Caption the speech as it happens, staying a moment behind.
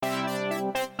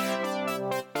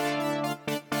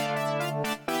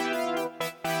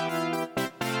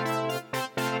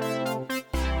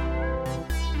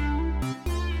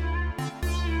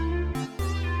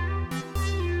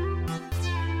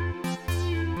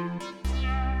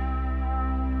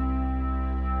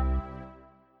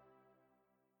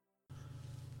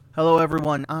Hello,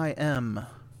 everyone. I am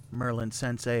Merlin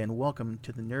Sensei, and welcome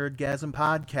to the Nerdgasm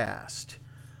Podcast.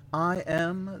 I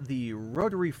am the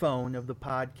rotary phone of the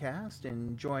podcast,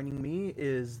 and joining me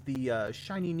is the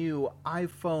shiny new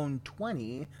iPhone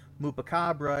 20,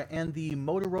 Mupacabra, and the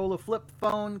Motorola flip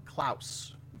phone,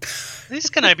 Klaus. At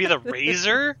least can I be the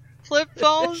Razor flip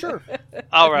phone? Sure.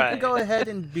 All You right. can go ahead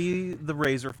and be the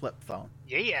Razor flip phone.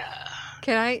 Yeah.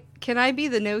 Can I be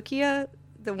the Nokia,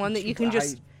 the one that you can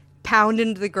just pound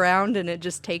into the ground and it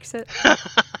just takes it?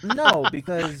 No,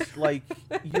 because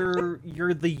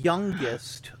you're the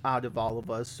youngest out of all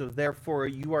of us, so therefore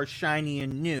you are shiny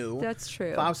and new. That's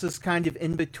true. Klaus is kind of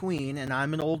in between, and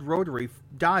I'm an old rotary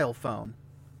dial phone.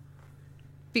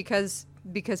 Because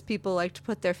people like to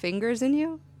put their fingers in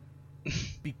you?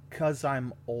 Because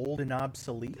I'm old and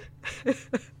obsolete.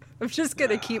 I'm just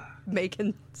gonna keep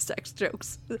making sex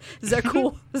jokes. Is that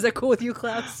cool? Is that cool with you,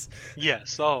 Klaus?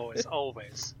 Yes, always.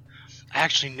 I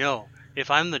actually know.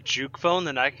 If I'm the juke phone,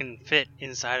 then I can fit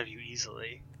inside of you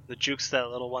easily. The juke's that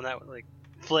little one that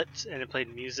flipped and it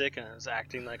played music and it was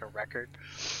acting like a record.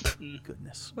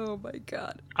 Goodness. Oh my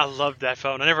god. I loved that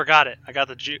phone. I never got it. I got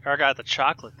the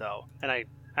chocolate though, and I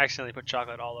accidentally put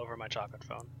chocolate all over my chocolate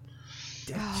phone.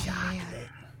 Man.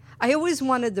 I always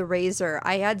wanted the Razor.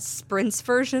 I had Sprint's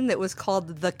version that was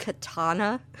called the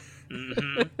Katana.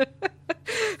 Mm-hmm.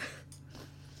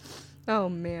 Oh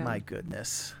man. My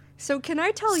goodness. So can I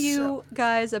tell you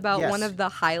guys about Yes. one of the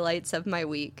highlights of my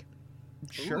week?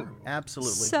 Sure, Ooh.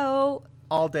 absolutely. So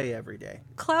All day, every day.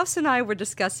 Klaus and I were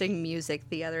discussing music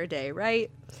the other day, right?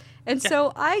 And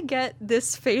so I get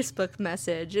this Facebook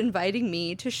message inviting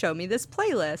me to show me this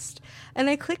playlist. And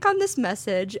I click on this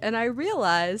message and I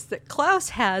realize that Klaus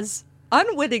has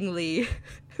unwittingly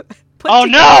put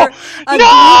together a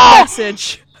group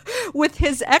message with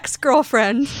his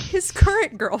ex-girlfriend, his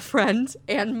current girlfriend,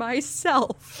 and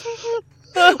myself.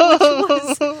 Which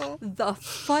was the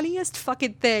funniest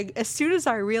fucking thing. As soon as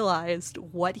I realized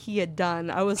what he had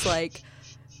done, I was like,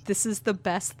 this is the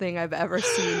best thing I've ever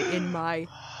seen in my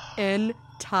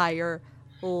entire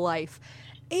life.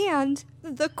 And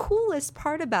the coolest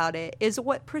part about it is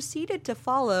what proceeded to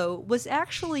follow was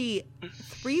actually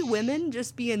three women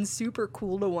just being super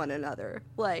cool to one another.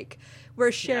 Like,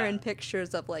 we're sharing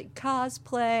pictures of like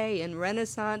cosplay and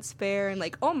Renaissance fair and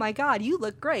like, oh my god, you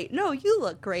look great. No, you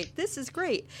look great. This is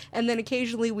great. And then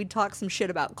occasionally we'd talk some shit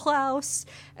about Klaus,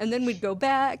 and then we'd go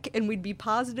back and we'd be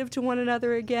positive to one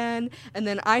another again. And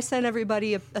then I sent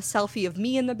everybody a selfie of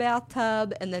me in the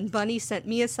bathtub, and then Bunny sent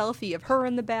me a selfie of her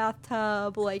in the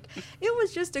bathtub. Like, it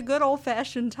was just a good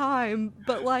old-fashioned time,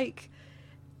 but like,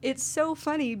 it's so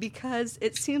funny because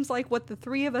it seems like what the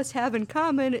three of us have in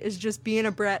common is just being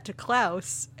a brat to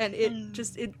Klaus, and it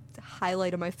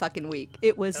highlighted my fucking week.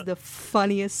 It was the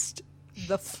funniest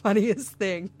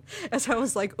thing. As I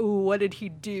was like, "Ooh, what did he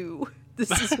do?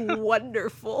 This is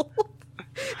wonderful."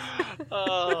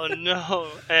 Oh no!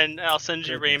 And I'll send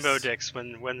you rainbow dicks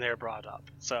when they're brought up.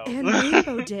 So And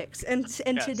rainbow dicks, and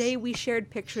Yes. today we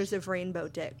shared pictures of rainbow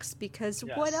dicks because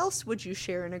what else would you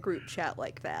share in a group chat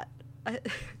like that?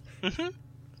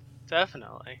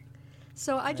 Definitely.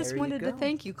 So I just There you wanted to go.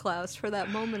 thank you, Klaus, for that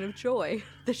moment of joy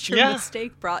that your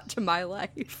mistake brought to my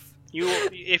life.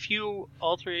 If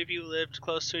all three of you lived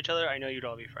close to each other, I know you'd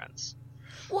all be friends.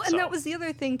 Well, and that was the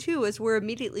other thing, too, is we're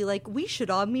immediately like, we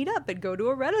should all meet up and go to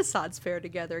a Renaissance fair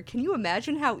together. Can you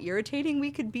imagine how irritating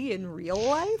we could be in real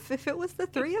life if it was the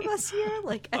three of us here?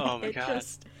 Like, Oh my God.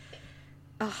 just...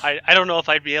 I don't know if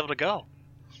I'd be able to go.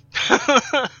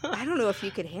 I don't know if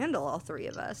you could handle all three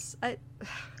of us. I'd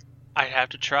have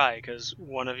to try, because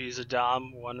one of you's a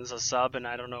dom, one is a sub, and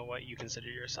I don't know what you consider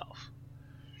yourself.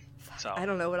 So I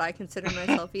don't know what I consider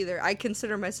myself either. I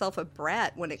consider myself a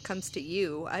brat when it comes to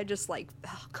you. I just like,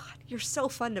 oh God, you're so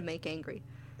fun to make angry.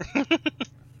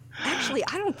 Actually,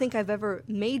 I don't think I've ever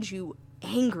made you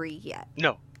angry yet.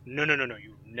 No.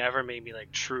 You never made me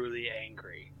like truly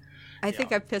angry. I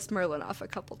think I've pissed Merlin off a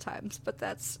couple times, but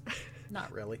that's...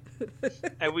 Not really.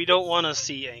 And we don't want to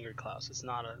see angry Klaus. It's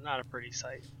not a pretty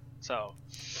sight. So.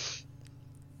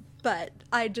 But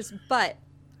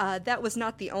that was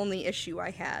not the only issue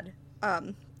I had.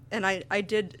 And I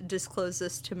did disclose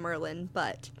this to Merlin,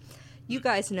 but you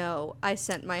guys know I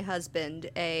sent my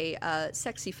husband a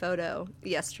sexy photo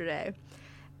yesterday.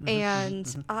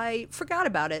 And I forgot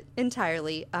about it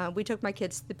entirely. We took my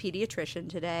kids to the pediatrician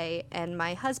today, and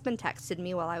my husband texted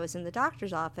me while I was in the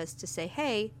doctor's office to say,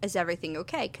 hey, is everything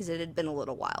okay? Because it had been a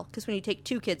little while. Because when you take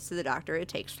two kids to the doctor, it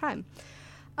takes time.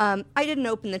 I didn't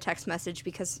open the text message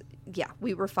because,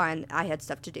 we were fine. I had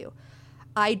stuff to do.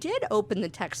 I did open the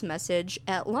text message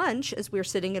at lunch as we were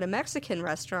sitting at a Mexican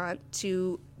restaurant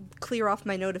to clear off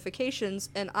my notifications,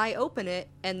 and I open it,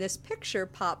 and this picture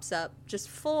pops up, just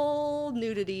full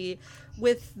nudity,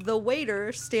 with the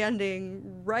waiter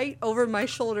standing right over my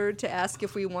shoulder to ask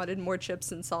if we wanted more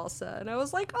chips and salsa. And I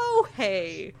was like, oh,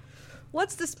 hey,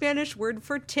 what's the Spanish word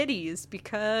for titties?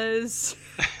 Because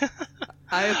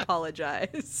I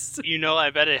apologize. I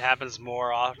bet it happens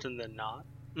more often than not.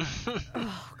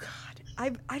 Oh, God.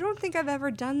 I don't think I've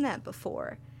ever done that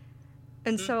before.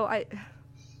 And so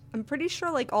I'm pretty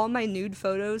sure like all my nude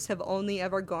photos have only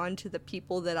ever gone to the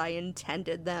people that I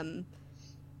intended them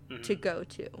to go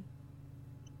to.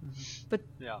 But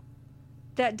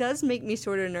that does make me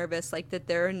sort of nervous, like that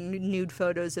there are nude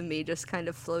photos of me just kind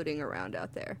of floating around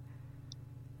out there.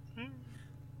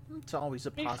 It's always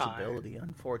a possibility,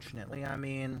 unfortunately. I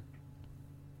mean,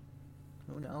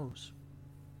 who knows?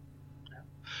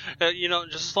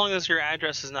 Just as long as your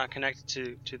address is not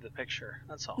connected to the picture,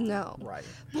 that's all. No. Right.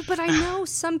 Well, but I know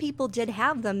some people did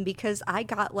have them because I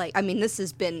got this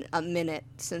has been a minute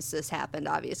since this happened,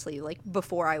 obviously, like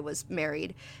before I was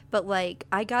married. But like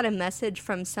I got a message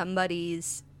from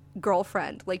somebody's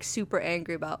girlfriend, like super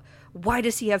angry about, why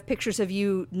does he have pictures of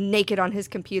you naked on his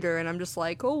computer? And I'm just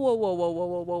like, oh, whoa, whoa, whoa, whoa,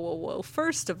 whoa, whoa, whoa, whoa.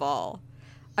 First of all,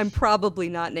 I'm probably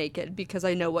not naked because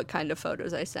I know what kind of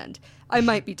photos I send. I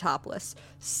might be topless.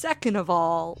 Second of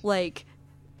all, like,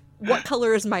 what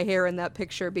color is my hair in that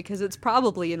picture? Because it's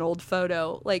probably an old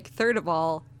photo. Like, third of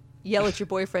all, yell at your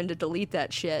boyfriend to delete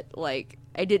that shit. Like,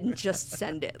 I didn't just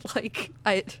send it. Like,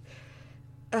 I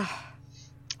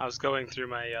was going through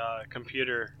my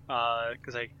computer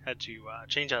because I had to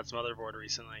change out its motherboard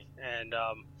recently. And,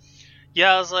 I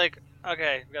was like,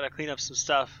 okay, we gotta clean up some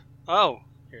stuff. Oh,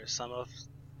 here's some of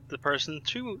the person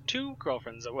two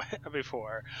girlfriends away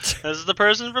before. This is the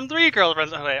person from 3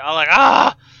 girlfriends away. I'm like,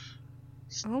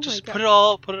 just put it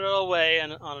all away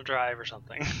and on a drive or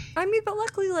something. I mean, but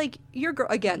luckily, like your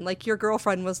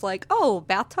girlfriend was like, oh,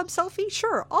 bathtub selfie,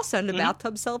 sure, I'll send a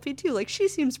bathtub selfie too. Like she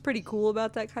seems pretty cool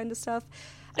about that kind of stuff.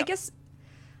 Yep. I guess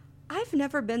I've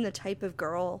never been the type of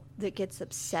girl that gets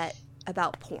upset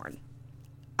about porn.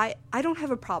 I don't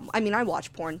have a problem. I mean, I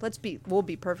watch porn. We'll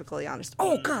be perfectly honest.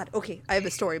 Oh God, okay, I have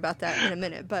a story about that in a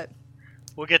minute, but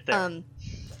we'll get there.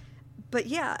 But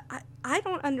yeah, I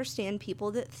don't understand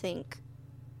people that think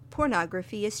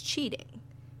pornography is cheating.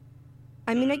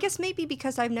 I mean, I guess maybe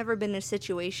because I've never been in a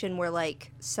situation where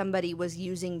like somebody was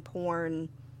using porn,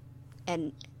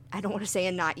 and I don't want to say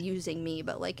and not using me,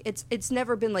 but like it's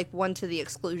never been like one to the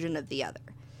exclusion of the other,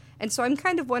 and so I'm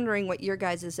kind of wondering what your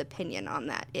guys' opinion on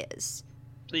that is.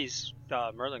 Please,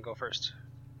 Merlin, go first.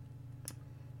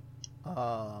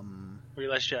 We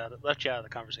left you out of the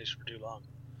conversation for too long.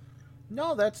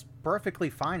 No, that's perfectly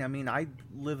fine. I mean, I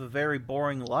live a very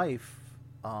boring life.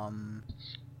 I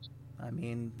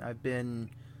mean, I've been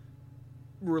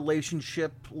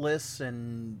relationshipless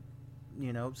and,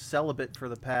 celibate for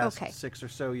the past 6 or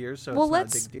so years, so it's not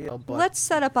a big deal. But let's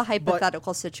set up a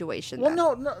hypothetical situation. Well,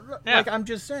 no, like I'm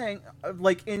just saying,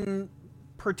 like in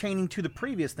pertaining to the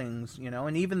previous things,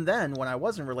 and even then, when I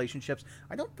was in relationships,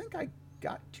 I don't think I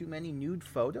got too many nude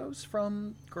photos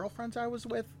from girlfriends I was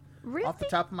with. Really? Off the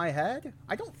top of my head,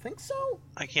 I don't think so.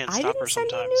 I can't stop her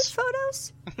sometimes. I didn't send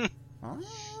you nude photos.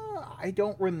 I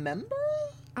don't remember.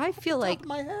 I feel off the like top of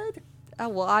my head. Oh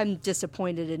well, I'm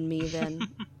disappointed in me then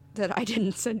that I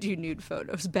didn't send you nude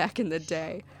photos back in the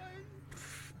day.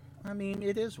 I mean,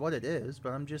 it is what it is,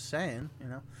 but I'm just saying,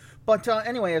 But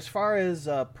anyway, as far as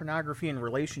pornography and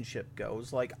relationship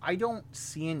goes, like, I don't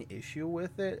see an issue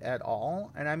with it at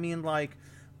all. And I mean, like,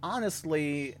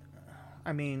 honestly,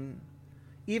 I mean,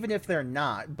 even if they're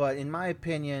not, but in my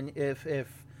opinion, if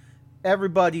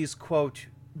everybody's, quote,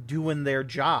 doing their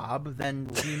job, then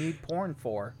what do you need porn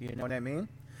for? You know what I mean?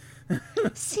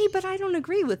 See, but I don't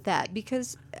agree with that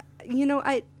because,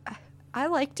 I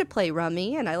like to play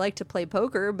rummy and I like to play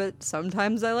poker, but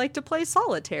sometimes I like to play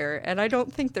solitaire, and I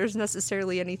don't think there's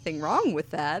necessarily anything wrong with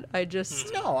that.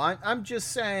 No, I'm just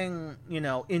saying,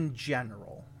 in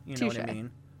general. You know what I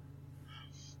mean?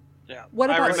 Yeah. What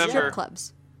about strip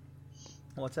clubs?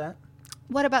 What's that?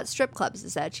 What about strip clubs?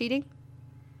 Is that cheating?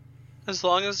 As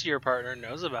long as your partner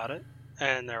knows about it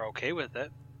and they're okay with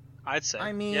it, I'd say.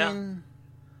 I mean, yeah.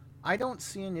 I don't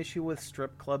see an issue with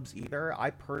strip clubs either.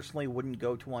 I personally wouldn't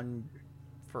go to one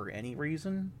for any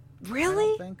reason. Really? I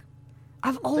don't think.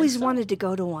 I've always wanted to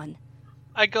go to one.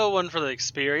 I go one for the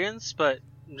experience, but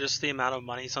just the amount of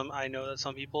money I know that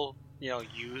some people,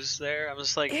 use there. I'm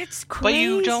just like, it's crazy. But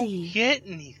you don't get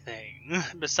anything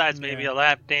besides maybe a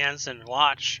lap dance and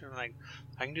watch. I'm like,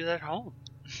 I can do that at home.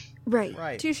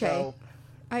 Right. Touche. So,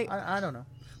 I don't know.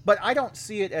 But I don't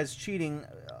see it as cheating,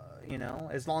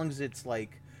 as long as it's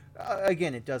like,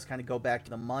 again, it does kind of go back to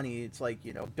the money. It's like,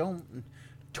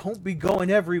 don't be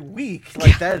going every week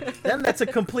like that. Then that's a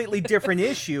completely different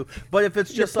issue. But if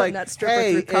it's just like,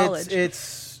 hey,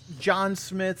 it's John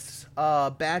Smith's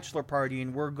bachelor party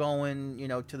and we're going,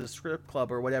 to the strip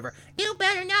club or whatever. You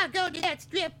better not go to that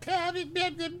strip club.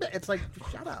 It's like,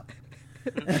 shut up.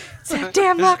 It's that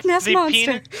damn Loch Ness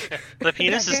monster. The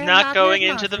penis is not going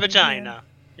into the vagina.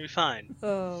 You'll be fine.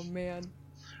 Oh man.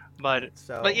 But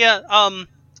yeah,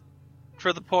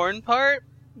 for the porn part,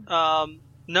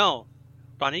 no.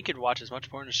 Bonnie could watch as much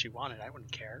porn as she wanted. I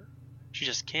wouldn't care. She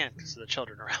just can't because of the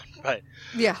children around. But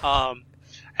yeah.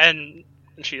 And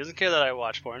she doesn't care that I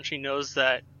watch porn. She knows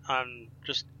that I'm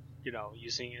just,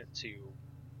 using it to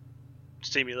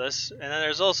stimulus. And then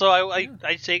there's also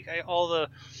I take all the.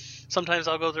 Sometimes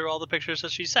I'll go through all the pictures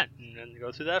that she sent and then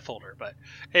go through that folder. But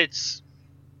it's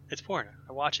porn.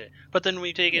 I watch it. But then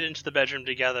we take it into the bedroom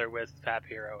together with Fab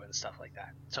Hero and stuff like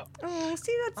that. So. Oh,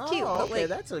 see, that's cute. Oh, okay,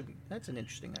 like, that's an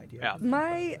interesting idea.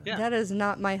 Yeah. That is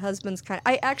not my husband's kind.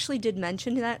 I actually did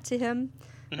mention that to him.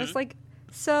 Mm-hmm. I was like,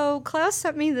 so Klaus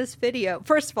sent me this video.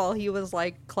 First of all, he was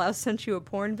like, Klaus sent you a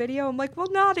porn video? I'm like, well,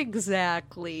 not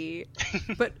exactly.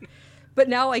 But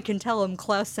now I can tell him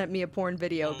Klaus sent me a porn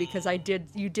video because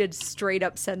you did straight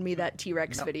up send me that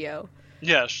T-Rex video.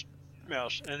 Yes,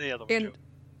 and the other one too.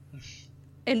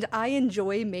 And I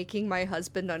enjoy making my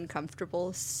husband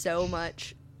uncomfortable so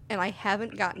much, and I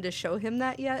haven't gotten to show him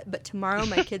that yet, but tomorrow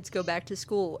my kids go back to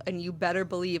school, and you better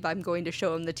believe I'm going to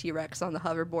show him the T-Rex on the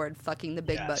hoverboard fucking the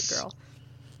big butt girl.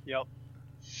 Yep.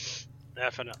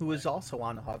 Definitely. Who is also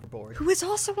on a hoverboard.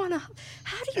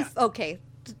 How do you... Yeah. Okay,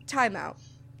 time out.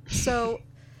 So,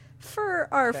 for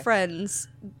our friends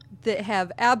that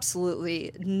have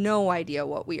absolutely no idea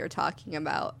what we are talking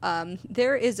about,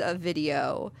 there is a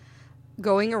video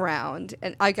going around,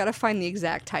 and I gotta find the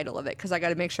exact title of it because I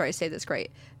gotta make sure I say this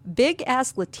right. Big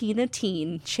ass Latina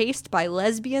teen chased by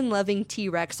lesbian loving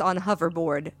T-Rex on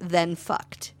hoverboard, then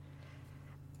fucked.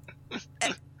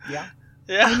 Yeah.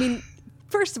 I mean,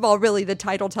 first of all, really, the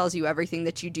title tells you everything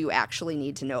that you do actually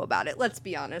need to know about it. Let's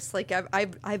be honest. Like,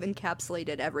 I've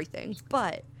encapsulated everything,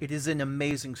 but... It is an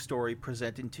amazing story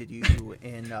presented to you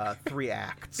in 3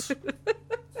 acts.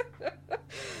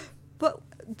 But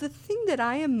the thing that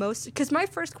I am most... Because my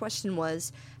first question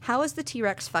was, how is the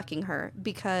T-Rex fucking her?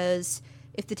 Because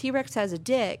if the T-Rex has a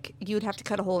dick, you would have to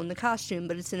cut a hole in the costume,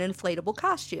 but it's an inflatable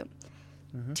costume.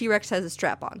 Mm-hmm. T-Rex has a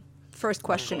strap on. First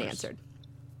question answered.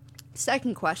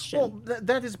 Second question. Well,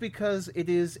 that is because it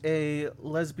is a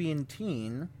lesbian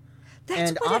teen.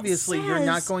 That's and what obviously it says. You're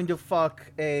not going to fuck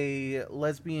a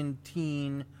lesbian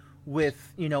teen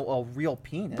with, a real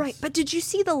penis. Right, but did you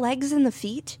see the legs and the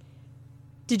feet?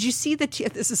 Did you see the...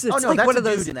 It's that's like one of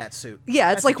those, dude in that suit.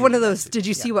 Yeah, it's like one of those, did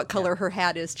you see what color her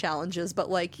hat is challenges?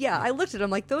 But I looked at them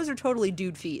like, those are totally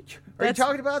dude feet. Are you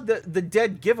talking about the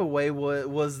dead giveaway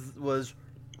was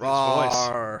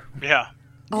rawr. Yeah.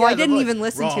 Oh, yeah, I didn't even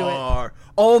listen to it.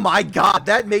 Oh my god,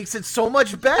 that makes it so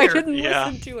much better. I didn't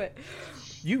listen to it.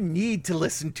 You need to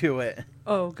listen to it.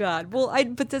 Oh god. Well,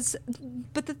 but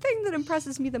the thing that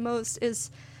impresses me the most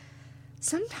is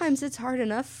sometimes it's hard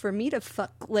enough for me to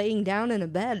fuck laying down in a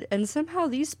bed, and somehow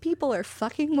these people are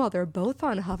fucking while they're both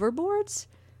on hoverboards.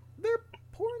 They're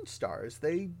porn stars.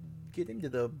 They get into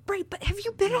the... Right, but have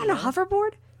you been on a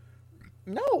hoverboard?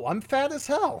 No, I'm fat as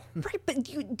hell. Right, but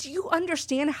do you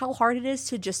understand how hard it is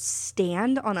to just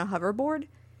stand on a hoverboard?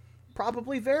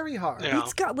 Probably very hard. Yeah.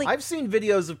 It's got I've seen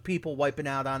videos of people wiping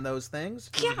out on those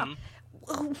things. Yeah.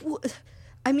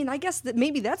 I mean, I guess that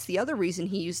maybe that's the other reason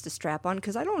he used a strap on,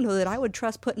 because I don't know that I would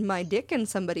trust putting my dick in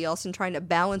somebody else and trying to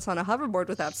balance on a hoverboard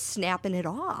without snapping it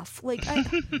off.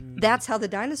 That's how the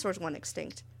dinosaurs went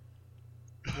extinct.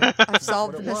 I've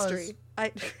solved the mystery.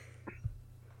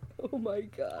 Oh my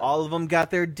god. All of them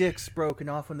got their dicks broken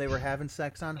off when they were having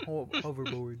sex on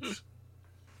hoverboards.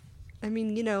 I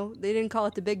mean, they didn't call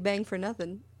it the Big Bang for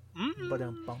nothing.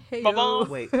 Hey-o.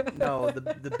 Wait, no,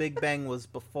 the Big Bang was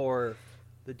before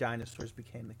the dinosaurs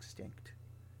became extinct.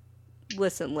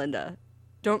 Listen, Linda,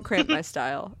 don't cramp my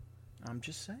style. I'm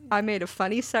just saying. I made a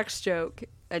funny sex joke,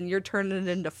 and you're turning it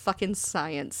into fucking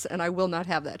science, and I will not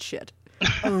have that shit.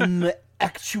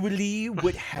 Actually,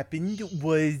 what happened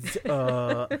was,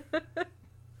 Oh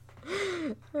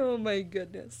my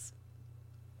goodness.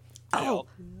 Oh,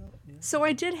 so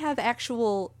I did have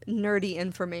actual nerdy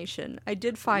information. I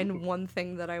did find one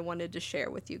thing that I wanted to share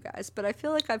with you guys, but I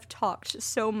feel like I've talked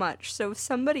so much, so if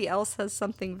somebody else has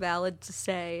something valid to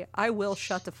say, I will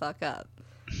shut the fuck up.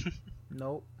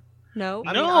 Nope. No?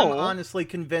 I mean, I'm honestly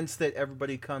convinced that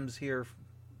everybody comes here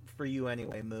for you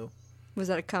anyway, Moo. Was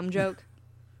that a cum joke?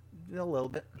 A little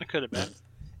bit. It could have been.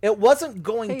 It wasn't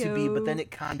going to be, Heyo. but then it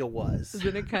kind of was.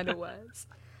 Then it kind of was.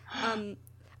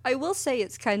 I will say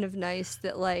it's kind of nice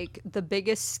that, like, the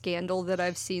biggest scandal that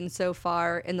I've seen so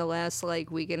far in the last, like,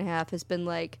 week and a half has been,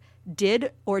 like,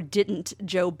 did or didn't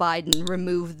Joe Biden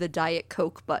remove the Diet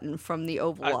Coke button from the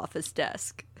Oval Office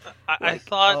desk? I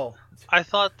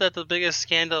thought that the biggest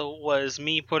scandal was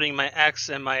me putting my ex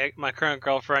and my current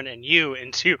girlfriend and you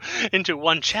into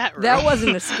one chat room. That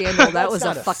wasn't a scandal. That was a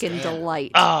not a fucking scandal.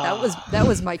 delight. Oh. That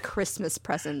was my Christmas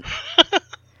present.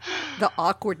 The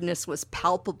awkwardness was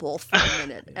palpable for a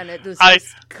minute, and it was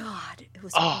just, God, it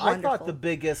was wonderful. I thought the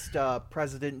biggest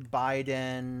President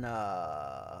Biden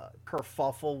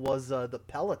kerfuffle was the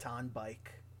Peloton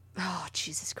bike. Oh,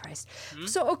 Jesus Christ.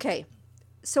 So, okay.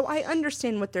 So I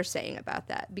understand what they're saying about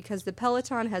that, because the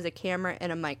Peloton has a camera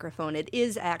and a microphone. It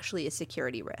is actually a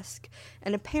security risk.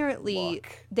 And apparently Look,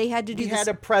 they had to do We this had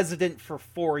a president for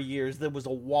 4 years that was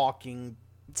a walking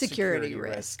security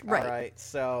risk. Right. All right,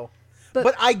 so...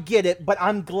 But I get it, but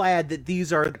I'm glad that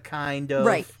these are the kind of...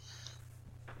 Right.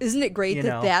 Isn't it great You that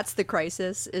know. that's the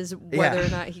crisis, is whether Yeah. or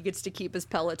not he gets to keep his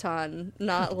Peloton,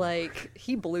 not like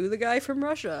he blew the guy from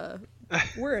Russia.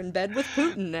 We're in bed with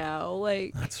Putin now.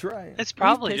 Like, That's right. It's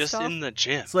probably pissed just off? in the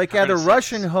gym. It's like at a having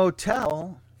Russian sex.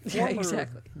 hotel. Yeah,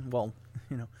 exactly. Well,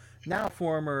 now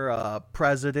former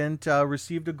president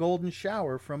received a golden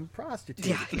shower from a prostitute.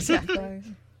 Yeah, exactly.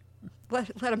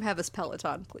 Let him have his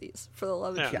Peloton, please. For the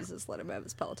love of Yeah. Jesus, let him have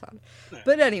his Peloton.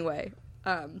 But anyway,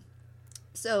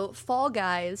 so Fall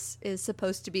Guys is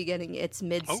supposed to be getting its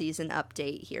mid-season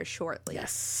update here shortly.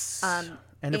 Yes. and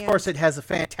And of course, it has a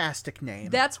fantastic name.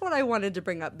 That's what I wanted to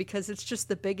bring up, because it's just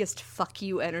the biggest fuck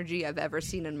you energy I've ever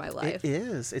seen in my life. It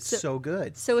is. It's so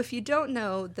good. So if you don't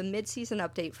know, the mid-season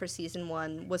update for Season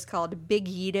 1 was called Big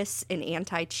Yeetus and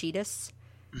Anti-Cheetus.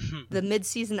 The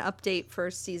mid-season update for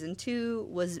Season 2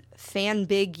 was Fan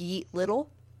Big Yeet Little.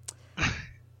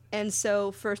 And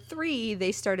so for 3,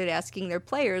 they started asking their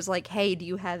players, like, hey, do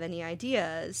you have any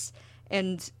ideas?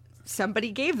 And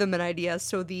somebody gave them an idea.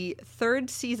 So the 3rd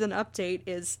season update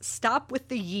is stop with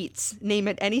the yeets. Name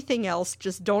it anything else.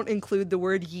 Just don't include the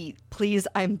word yeet. Please,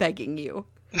 I'm begging you.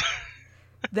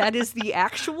 That is the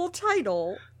actual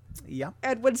title. Yep.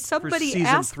 And when For somebody season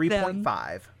asked them,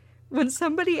 3.5. when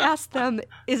somebody asked them,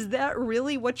 is that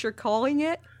really what you're calling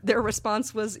it? Their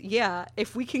response was, yeah,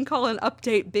 if we can call an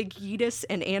update Big Yeetus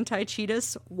and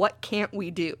Anti-Cheetus, what can't we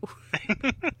do?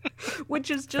 Which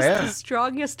is just Fair. the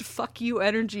strongest fuck you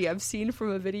energy I've seen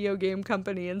from a video game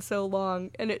company in so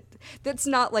long. And that's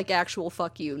not like actual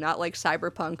fuck you, not like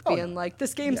Cyberpunk being like,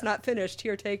 this game's not finished,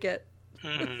 here, take it.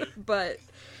 But,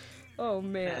 oh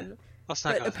man. Let's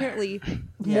not But go there. apparently,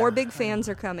 more big fans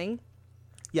are coming.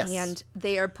 Yes. And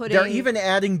they are putting... They're even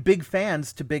adding big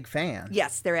fans to big fans.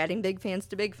 Yes, they're adding big fans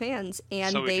to big fans,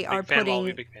 and So we they can are big fan while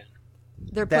we putting big fan.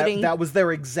 they're putting That was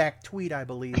their exact tweet, I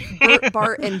believe. Bert,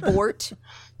 Bart, and Bort,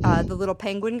 the little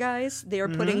penguin guys. They are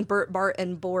putting Bert, Bart,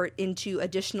 and Bort into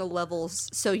additional levels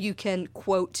so you can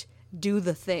quote do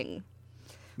the thing,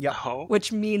 Yep. Oh,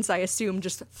 which means I assume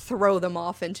just throw them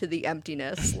off into the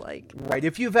emptiness. Like, Right.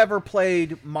 If you've ever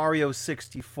played Mario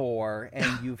 64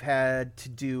 and you've had to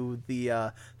do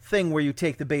the thing where you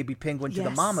take the baby penguin to the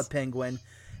Yes. mama penguin,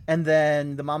 and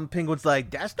then the mama penguin's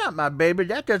like, that's not my baby,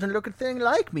 that doesn't look a thing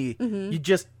like me. You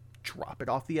just drop it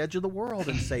off the edge of the world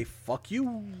and say, fuck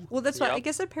you. well, that's why I Yep.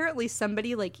 guess apparently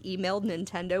somebody like emailed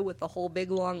Nintendo with a whole big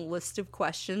long list of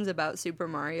questions about Super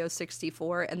Mario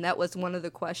 64, and that was one of the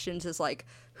questions is like,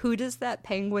 who does that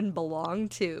penguin belong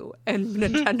to? And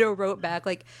Nintendo wrote back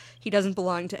like, he doesn't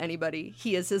belong to anybody.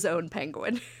 He is his own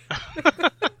penguin.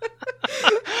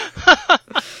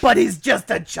 But he's just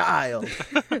a child.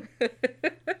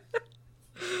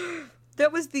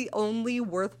 That was the only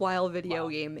worthwhile video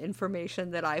game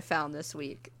information that I found this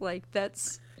week. Like,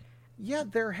 that's... Yeah,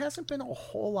 there hasn't been a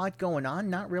whole lot going on.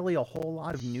 Not really a whole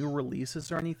lot of new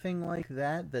releases or anything like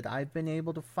that I've been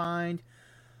able to find.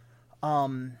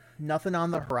 Nothing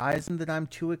on the horizon that I'm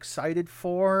too excited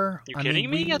for. you kidding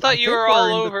me? I I thought you think were we're all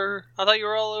in the- over. I thought you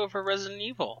were all over Resident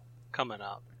Evil coming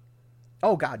up.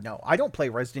 Oh, God, no. I don't play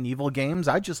Resident Evil games.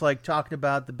 I just like talking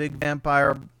about the big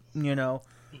vampire,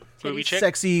 Movie chick.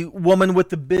 sexy woman with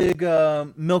the big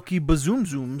milky bazoom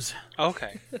zooms.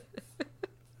 Okay.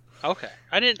 Okay.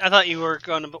 I thought you were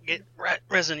going to get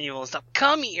Resident Evil and stuff.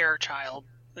 Come here, child.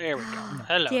 There we go.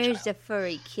 Hello, child. the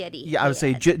furry kitty. Yeah, I would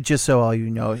say, just so all you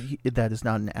know, that is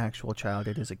not an actual child.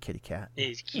 It is a kitty cat.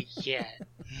 It's cute cat.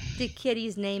 The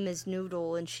kitty's name is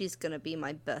Noodle, and she's gonna be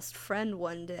my best friend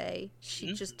one day.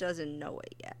 She just doesn't know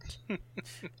it yet.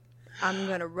 I'm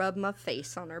gonna rub my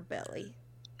face on her belly.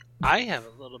 I have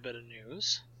a little bit of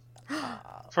news.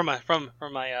 From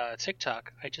my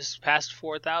TikTok, I just passed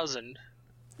 4,000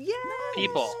 Yay!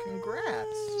 people.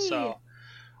 Congrats. So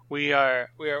we are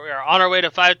on our way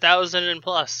to 5,000 and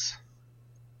plus.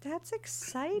 That's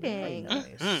exciting.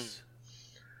 Very nice.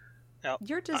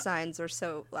 Your designs are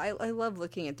so... I love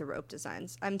looking at the rope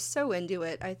designs. I'm so into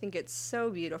it. I think it's so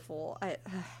beautiful.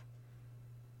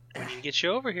 We need to get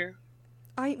you over here.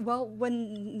 Well,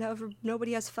 when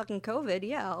nobody has fucking COVID,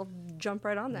 yeah, I'll jump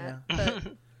right on that. But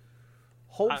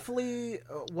Hopefully,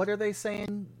 what are they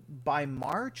saying? By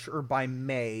March or by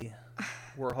May,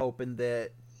 we're hoping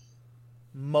that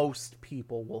most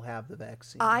people will have the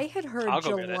vaccine. I had heard I'll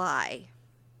go get it. July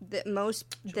that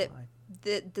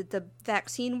the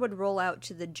vaccine would roll out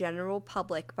to the general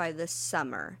public by this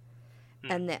summer,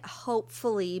 and that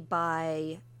hopefully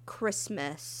by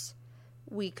Christmas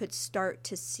we could start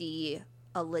to see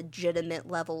a legitimate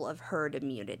level of herd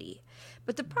immunity.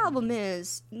 But the problem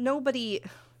is nobody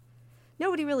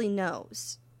really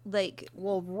knows. Like,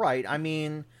 Well, right. I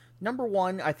mean, number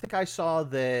one, I think I saw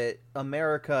that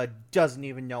America doesn't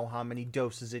even know how many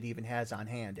doses it even has on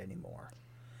hand anymore.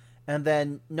 And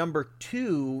then number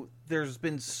two, there's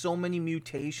been so many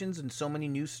mutations and so many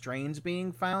new strains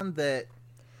being found that,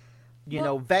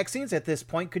 vaccines at this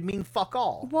point could mean fuck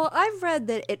all. well, I've read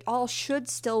that it all should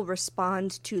still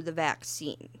respond to the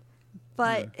vaccine.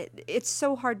 But it's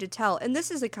so hard to tell. And this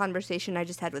is a conversation I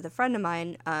just had with a friend of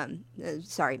mine.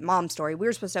 Mom story. We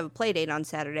were supposed to have a play date on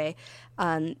Saturday.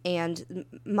 And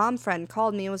mom friend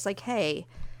called me and was like, hey,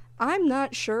 I'm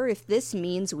not sure if this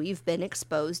means we've been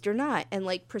exposed or not. And,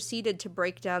 like, proceeded to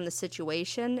break down the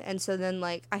situation. And so then,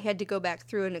 like, I had to go back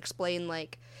through and explain,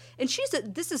 like... And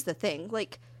this is the thing.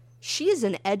 Like, she is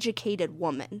an educated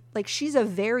woman. Like, she's a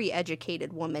very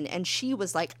educated woman. And she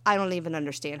was like, I don't even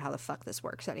understand how the fuck this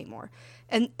works anymore.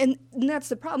 And that's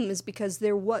the problem, is because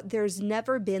there's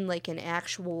never been, like, an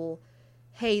actual,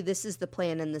 hey, this is the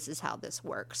plan and this is how this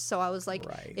works. So I was like,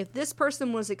 Right. if this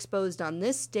person was exposed on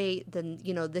this date, then,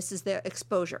 this is their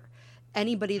exposure.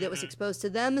 Anybody that was exposed to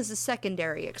them is a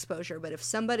secondary exposure. But if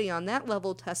somebody on that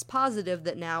level tests positive,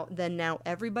 then now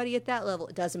everybody at that level,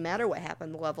 it doesn't matter what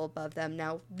happened, the level above them,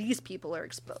 now these people are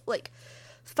exposed. Like,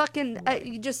 fucking,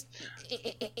 you just...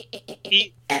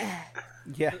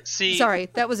 Yeah. See, Sorry,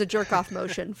 that was a jerk-off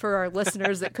motion for our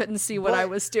listeners that couldn't see what I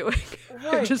was doing.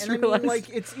 I Right. just And realized. I mean, like,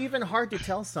 it's even hard to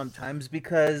tell sometimes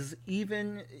because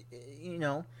even,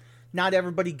 not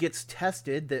everybody gets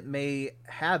tested that may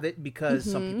have it because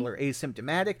some people are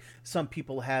asymptomatic. Some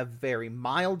people have very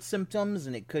mild symptoms,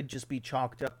 and it could just be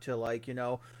chalked up to, like,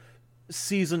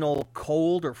 seasonal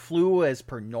cold or flu as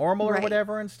per normal or Right.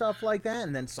 whatever and stuff like that.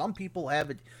 And then some people have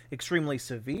it extremely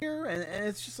severe, and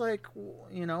it's just like,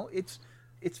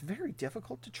 it's very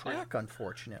difficult to track,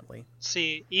 unfortunately.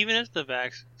 see, even if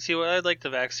what I'd like the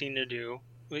vaccine to do,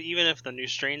 even if the new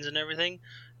strains and everything,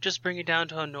 just bring it down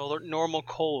to a normal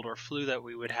cold or flu that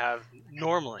we would have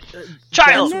normally.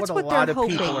 Child! That's That's what a what lot they're of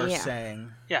people hoping, are yeah.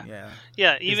 saying. Yeah.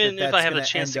 Yeah. Even that if I that's have the gonna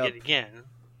chance to end get up- it again,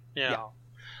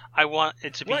 I want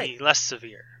it to be Right. less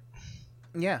severe.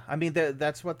 Yeah, I mean,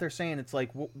 that's what they're saying. It's like,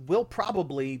 we'll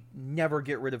probably never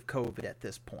get rid of COVID at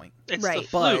this point. It's Right. the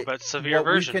flu, But but severe what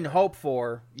version. we can hope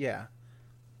for, yeah.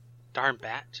 Darn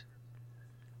bat.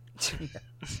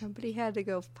 Somebody had to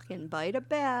go fucking bite a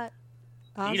bat.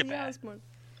 Eat a Ozzy bat. Osbourne.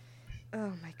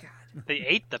 Oh my god. They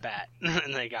ate the bat,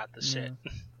 and they got the shit.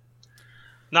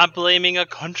 Not blaming a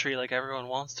country like everyone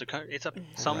wants to.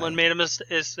 Someone made a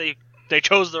mistake. They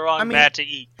chose the wrong bat to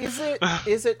eat. Is it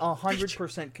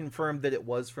 100% confirmed that it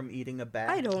was from eating a bat?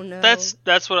 I don't know. That's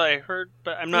what I heard,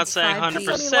 but I'm not It's saying 5G. 100%. I mean,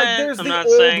 like, there's I'm the not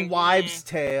old saying wives'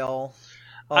 tale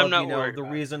of, I'm not worried the about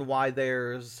it. reason why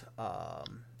there's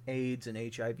AIDS and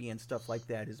HIV and stuff like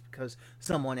that is because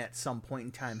someone at some point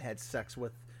in time had sex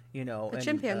with, A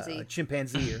chimpanzee. a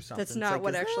chimpanzee or something. That's It's not like,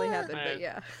 what is actually that- happened, but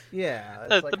yeah. Yeah.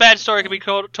 The, it's the like, bad story could be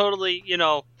totally,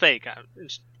 fake.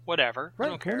 It's whatever. I Right,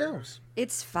 don't who care. knows?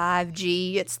 It's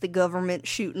 5G. It's the government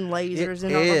shooting lasers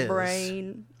into is. our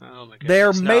brain. Oh my goodness.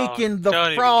 They're no, making the don't even get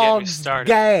me frogs started.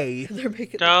 gay. They're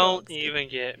making the Don't frogs. even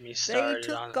get me started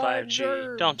took on our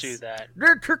 5G. Don't germs. do that.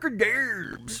 They're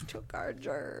trickadabs. Took our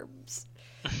germs.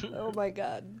 Oh my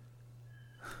god.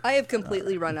 I have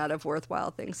completely run out of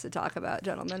worthwhile things to talk about,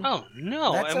 gentlemen. Oh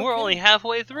no, That's and we're okay. only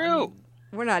halfway through.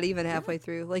 We're not even halfway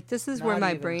through. Like, this is where Not my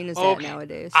even. brain is Okay. at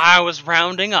nowadays. I was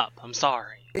rounding up. I'm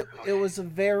sorry. It was a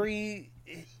very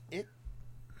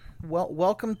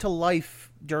welcome to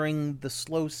life during the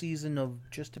slow season of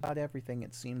just about everything,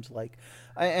 it seems like.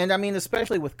 And I mean,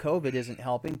 especially with COVID isn't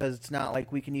helping, because it's not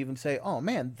like we can even say, oh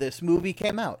man, this movie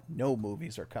came out. No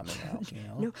movies are coming out, you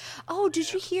know? No. Oh,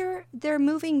 did you hear they're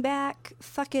moving back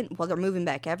well, they're moving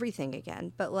back everything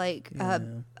again, but like,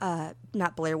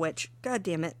 not Blair Witch. God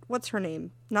damn it. What's her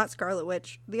name? Not Scarlet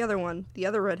Witch. The other one. The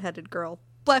other redheaded girl.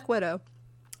 Black Widow.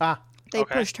 They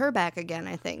pushed her back again,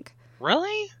 I think.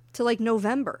 Really? To like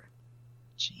November.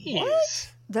 Jeez.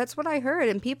 What? That's what I heard,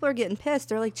 and people are getting pissed.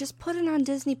 They're like, just put it on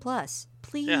Disney Plus.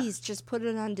 Please, just put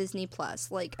it on Disney Plus.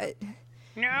 Like,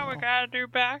 no, we gotta do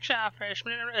box office.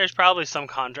 There's probably some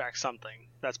contract, something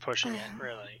that's pushing it.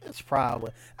 Really, it's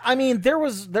probably. I mean, there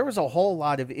was a whole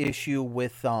lot of issue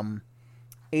with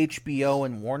HBO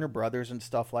and Warner Brothers and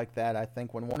stuff like that. I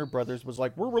think when Warner Brothers was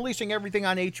like, we're releasing everything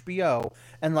on HBO,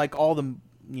 and like all the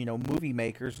movie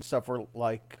makers and stuff were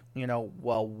like,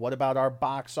 well, what about our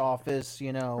box office,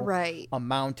 right,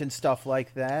 amount and stuff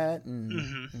like that,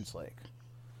 and it's like.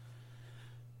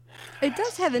 It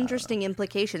does have interesting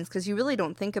implications because you really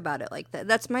don't think about it like that.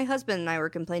 That's my husband and I were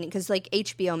complaining because like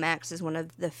HBO Max is one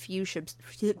of the few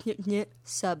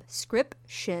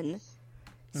subscription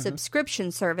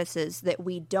services that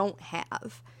we don't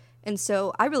have. And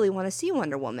so I really want to see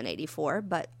Wonder Woman 84,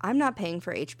 but I'm not paying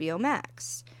for HBO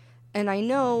Max. And I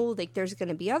know like there's going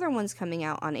to be other ones coming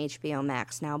out on HBO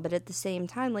Max now, but at the same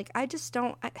time, like I just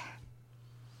don't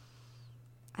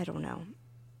I don't know.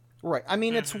 Right. I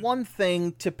mean, it's one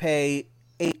thing to pay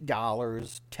 $8,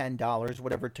 $10,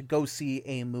 whatever, to go see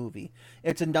a movie.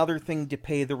 It's another thing to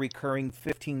pay the recurring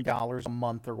 $15 a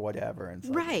month or whatever. And it's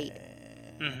like, right.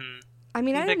 I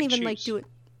mean, I didn't even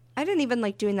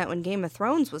like doing that when Game of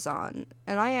Thrones was on,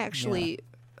 and I actually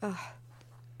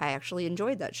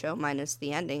enjoyed that show, minus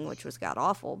the ending, which was god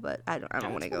awful. But I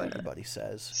don't want to go into. Everybody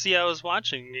says. See, I was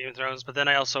watching Game of Thrones, but then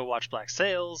I also watched Black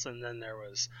Sails, and then there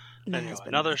was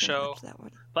another show. That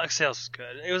one. Black Sails was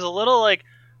good. It was a little like,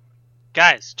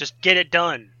 guys, just get it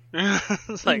done.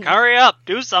 It's like, hurry up,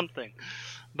 do something.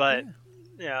 But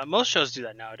yeah, most shows do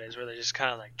that nowadays, where they just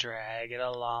kind of like drag it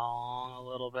along a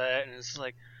little bit, and it's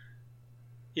like,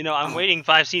 I'm waiting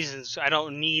 5 seasons. I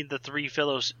don't need the 3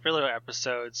 filler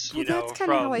episodes. Well, that's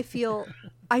kind of how I feel.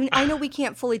 I know we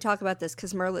can't fully talk about this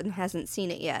because Merlin hasn't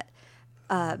seen it yet.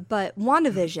 But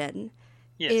WandaVision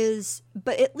is,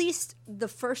 but at least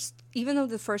even though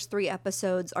the first 3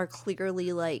 episodes are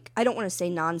clearly like, I don't want to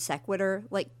say non sequitur,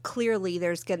 like clearly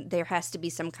there has to be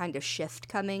some kind of shift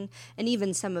coming, and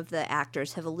even some of the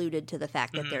actors have alluded to the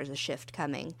fact that there's a shift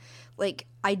coming. Like,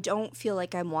 I don't feel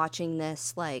like I'm watching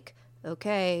this like,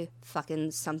 okay, fucking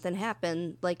something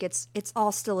happened. Like, it's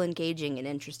all still engaging and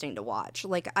interesting to watch.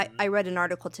 Like, I read an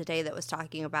article today that was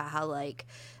talking about how, like,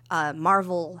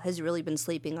 Marvel has really been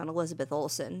sleeping on Elizabeth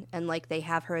Olsen, and, like, they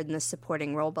have her in this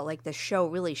supporting role, but, like, the show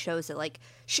really shows that, like,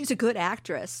 she's a good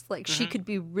actress. Like, she could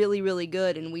be really, really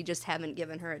good, and we just haven't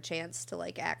given her a chance to,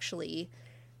 like, actually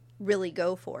really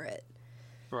go for it.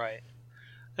 Right.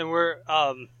 And we're,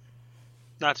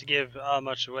 not to give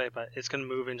much away, but it's going to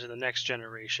move into the next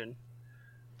generation.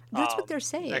 That's what they're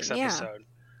saying. Next episode,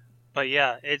 but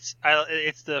yeah, it's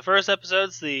the first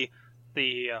episode's the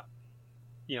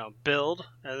build,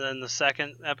 and then the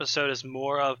second episode is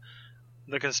more of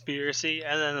the conspiracy,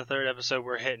 and then the third episode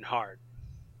we're hitting hard.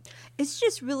 It's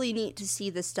just really neat to see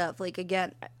this stuff. Like,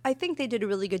 again, I think they did a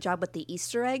really good job with the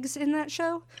Easter eggs in that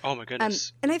show. Oh my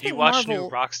goodness! And I think you watch Marvel...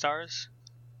 New Rockstars?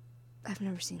 I've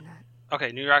never seen that.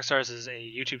 Okay, New Rockstars is a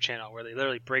YouTube channel where they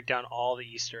literally break down all the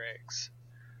Easter eggs.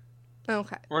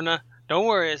 Okay. We're not. No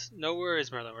worries,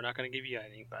 Merlin. We're not going to give you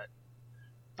anything, but.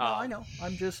 I know.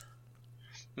 I'm just.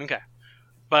 Okay,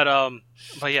 but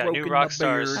yeah, New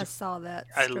Rockstars. I saw that.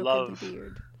 I love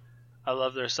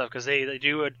their stuff because they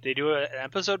do an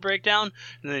episode breakdown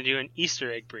and then they do an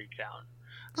Easter egg breakdown.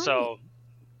 Oh. So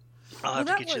I'll have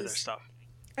to get you their stuff.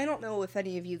 I don't know if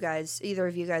either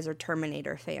of you guys are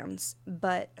Terminator fans,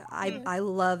 but I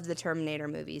love the Terminator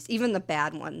movies, even the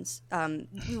bad ones.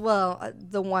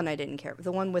 The one I didn't care.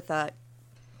 The one with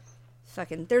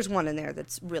there's one in there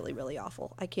that's really, really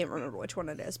awful. I can't remember which one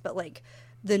it is, but like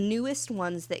the newest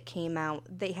ones that came out,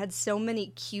 they had so many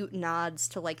cute nods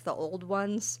to like the old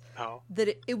ones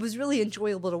that it was really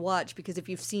enjoyable to watch, because if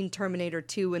you've seen Terminator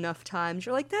 2 enough times,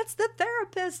 you're like, that's the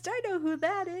therapist. I know who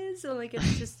that is. And like,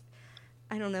 it's just...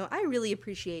 I don't know. I really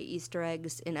appreciate Easter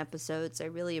eggs in episodes. I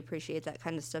really appreciate that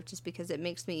kind of stuff just because it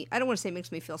makes me, I don't want to say it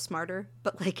makes me feel smarter,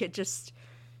 but like it's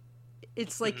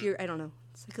like I don't know.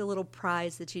 It's like a little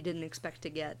prize that you didn't expect to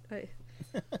get.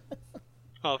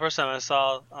 Well, the first time I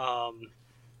saw,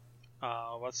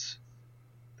 what's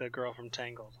the girl from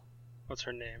Tangled? What's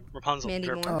her name? Rapunzel. Mandy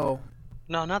Moore. Oh.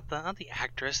 No, not the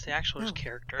actress. The actual Oh.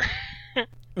 character.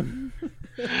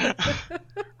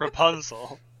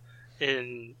 Rapunzel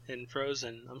in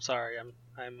Frozen. I'm sorry. I'm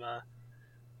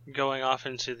going off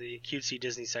into the cutesy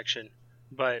Disney section,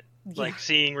 but like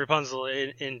seeing Rapunzel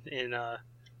in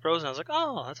Frozen, I was like,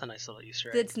 oh, that's a nice little Easter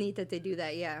egg. It's neat that they do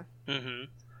that, yeah.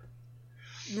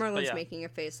 Mm-hmm. Merlin's making a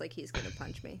face like he's gonna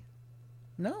punch me.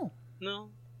 No.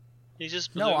 He's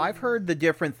just No, I've heard the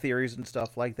different theories and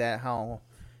stuff like that, how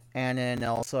Anna and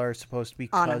Elsa are supposed to be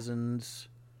cousins.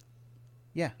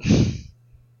 Yeah.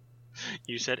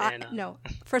 You said Anna. No.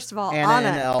 First of all, Anna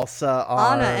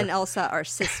and Elsa are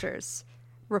sisters.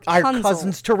 Rapunzel. Are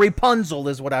cousins to Rapunzel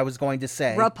is what I was going to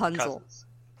say. Rapunzel. Cousins.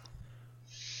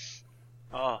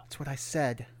 Oh. That's what I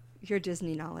said. Your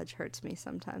Disney knowledge hurts me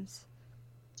sometimes.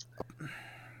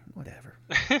 Whatever.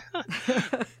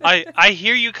 I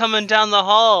hear you coming down the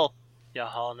hall, you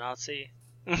hall Nazi.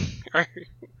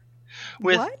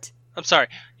 What? I'm sorry.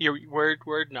 You're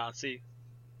word Nazi.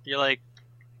 You're like.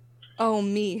 Oh,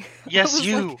 me. Yes,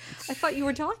 you. Like, I thought you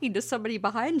were talking to somebody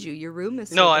behind you. Your room is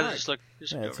so no. dark. I just look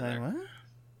over there. What?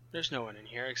 There's no one in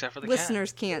here except for the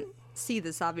Listeners can't see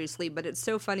this, obviously, but it's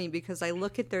so funny because I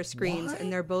look at their screens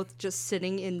and they're both just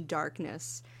sitting in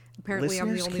darkness. Apparently,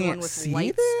 I'm the only one with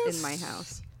lights in my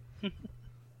house.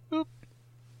 Boop.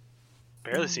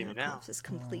 Barely see me now. This is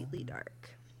completely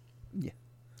dark. Yeah.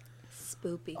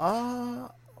 Spoopy.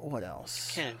 What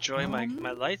else? Can't enjoy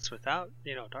my lights without,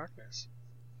 darkness.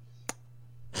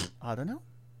 I don't know.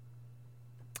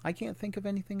 I can't think of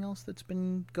anything else that's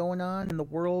been going on in the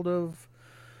world of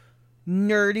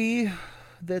nerdy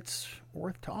that's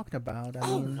worth talking about. I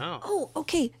mean,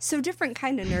 okay. So different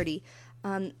kind of nerdy.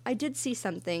 I did see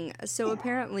something. So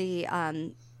apparently,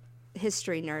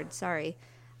 history nerds, sorry.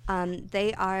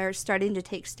 They are starting to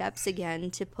take steps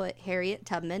again to put Harriet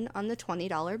Tubman on the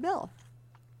 $20 bill.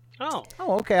 Oh,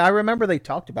 okay. I remember they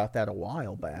talked about that a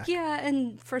while back. Yeah,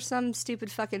 and for some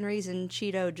stupid fucking reason,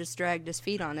 Cheeto just dragged his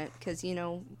feet on it because,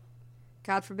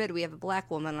 God forbid we have a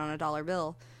black woman on a $1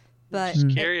 bill. But just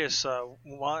curious,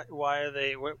 why are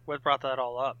they? What brought that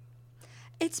all up?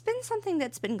 It's been something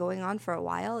that's been going on for a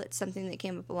while. It's something that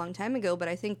came up a long time ago, but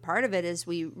I think part of it is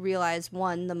we realized,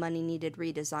 one, the money needed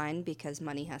redesigned because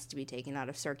money has to be taken out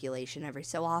of circulation every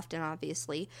so often,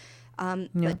 obviously.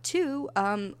 But two,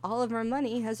 all of our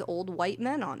money has old white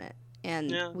men on it.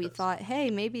 And we thought, hey,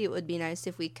 maybe it would be nice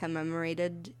if we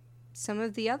commemorated some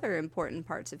of the other important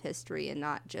parts of history and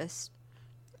not just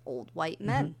old white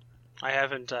men. I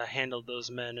haven't handled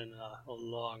those men in a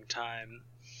long time.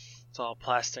 It's all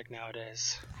plastic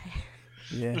nowadays.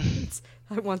 Yeah.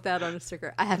 I want that on a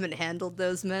sticker. I haven't handled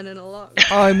those men in a long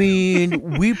I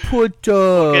mean, we put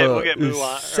we'll get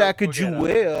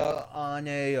Sacagawea on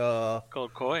a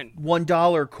gold coin.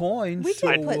 $1 coin. We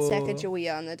did put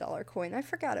Sacagawea on the $1 coin. I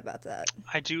forgot about that.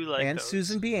 I do like and those.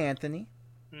 Susan B. Anthony.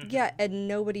 Mm-hmm. Yeah, and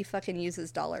nobody fucking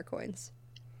uses $1 coins.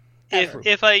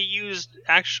 If I used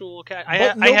actual cash,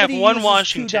 I But have one uses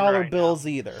Washington $2 right bills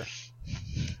either.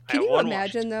 Can you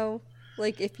imagine though,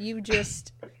 like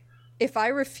if I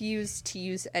refused to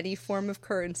use any form of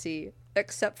currency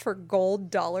except for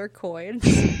gold dollar coins,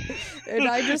 and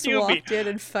I just walked in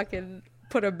and fucking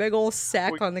put a big old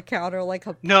sack on the counter like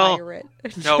a pirate.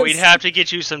 No, we'd have to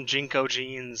get you some Jinko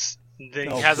jeans. They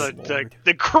have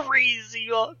the crazy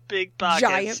big pockets.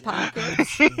 Giant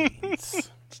pockets.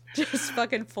 Just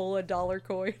fucking full of dollar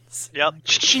coins. Yep.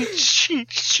 Chink, chink,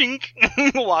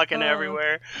 chink. Walking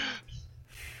everywhere.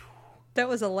 That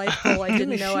was a life goal I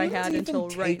didn't know I had until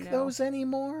right now. Do machines even take those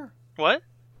anymore? What?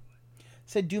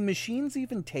 Said, do machines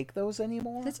even take those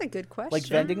anymore? That's a good question. Like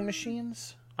vending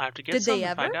machines? I have to get some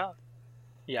to find out.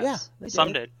 Yes. Yeah,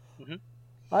 some did. Mm-hmm.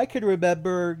 I can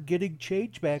remember getting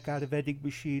change back out of vending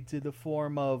machines in the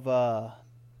form of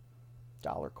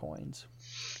dollar coins.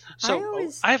 So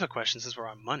I have a question since we're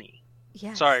on money.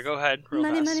 Yes. Sorry, go ahead.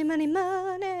 Money.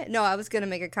 No, I was going to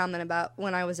make a comment about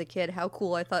when I was a kid, how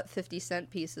cool I thought 50-cent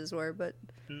pieces were, but...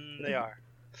 They are.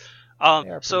 They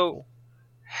are so, cool.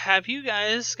 Have you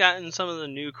guys gotten some of the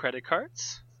new credit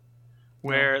cards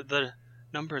where the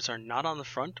numbers are not on the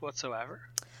front whatsoever?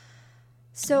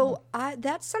 So,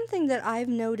 that's something that I've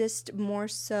noticed more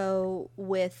so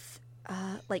with,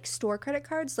 like, store credit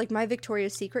cards. Like, my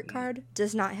Victoria's Secret card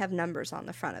does not have numbers on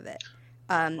the front of it.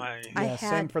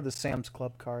 Same for the Sam's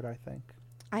Club card, I think.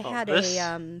 I had Go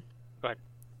ahead.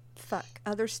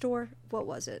 Other store? What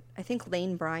was it? I think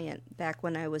Lane Bryant, back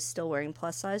when I was still wearing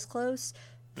plus-size clothes,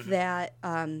 that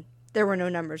there were no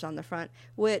numbers on the front,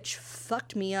 which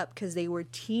fucked me up because they were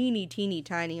teeny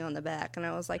tiny on the back. And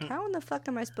I was like, how in the fuck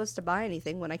am I supposed to buy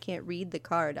anything when I can't read the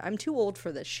card? I'm too old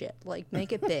for this shit. Like,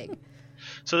 make it big.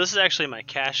 So this is actually my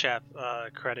Cash App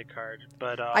credit card,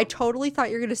 but I totally thought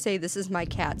you were going to say this is my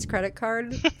cat's credit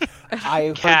card. I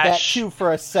heard that too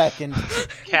for a second.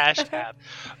 Cash App.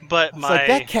 But It's like,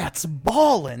 that cat's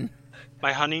ballin'.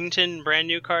 My Huntington brand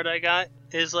new card I got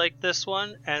is like this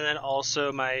one, and then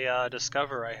also my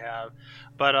Discover I have.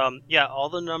 But yeah, all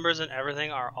the numbers and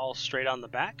everything are all straight on the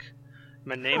back.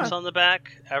 My name's on the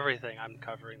back. Everything. I'm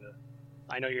covering the.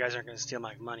 I know you guys aren't going to steal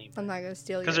my money. I'm not going to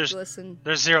steal because yours. Listen,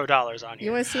 there's $0 on here.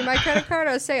 You want to see my credit card?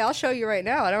 I'll show you right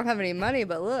now. I don't have any money,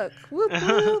 but look, whoop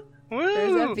whoop.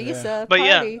 There's that Visa But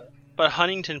party. yeah, but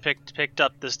Huntington picked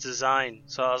up this design,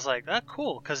 so I was like,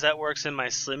 cool, because that works in my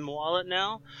Slim wallet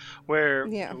now, where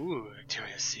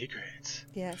Victoria's Secret.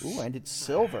 Yes. Ooh, and it's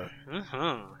silver.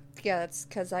 Yeah, that's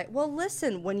because well,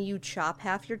 listen, when you chop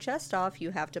half your chest off,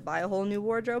 you have to buy a whole new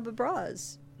wardrobe of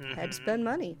bras. Had to spend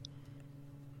money.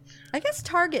 I guess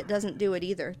Target doesn't do it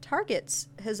either. Target's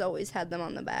has always had them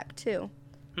on the back too.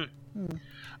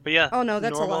 But yeah. Oh no,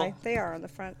 that's a lie. They are on the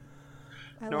front.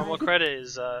 Normal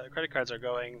credit cards are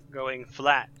going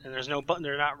flat, and there's no button.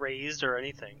 They're not raised or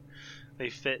anything. They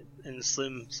fit in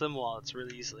slim wallets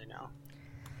really easily now.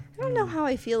 I don't know how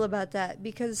I feel about that,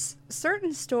 because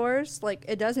certain stores, like,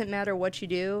 it doesn't matter what you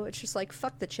do. It's just like,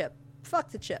 fuck the chip, fuck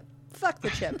the chip, fuck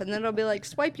the chip. And then it'll be like,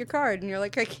 swipe your card. And you're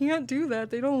like, I can't do that.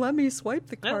 They don't let me swipe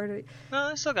the card. No,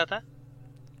 they still got that.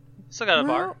 Still got a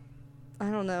bar.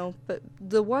 I don't know. But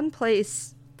the one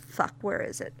place, where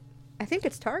is it? I think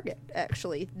it's Target,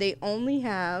 actually. They only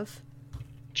have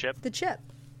the chip.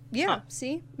 Yeah,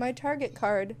 see? My Target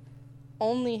card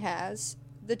only has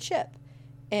the chip.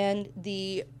 And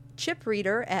the chip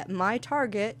reader at my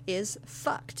Target is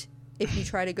fucked if you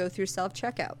try to go through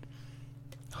self-checkout.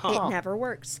 It never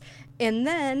works. And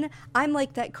then I'm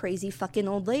like that crazy fucking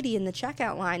old lady in the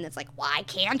checkout line that's like, why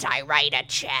can't I write a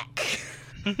check?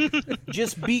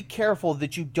 Just be careful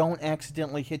that you don't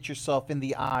accidentally hit yourself in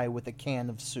the eye with a can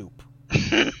of soup.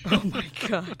 Oh my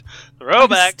god.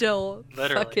 Throwback. I'm still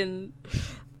literally. Fucking...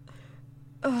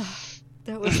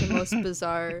 that was the most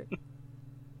bizarre...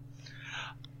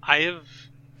 I have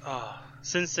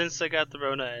since I got the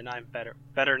Rona, and I'm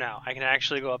better now. I can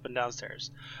actually go up and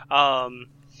downstairs,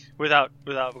 without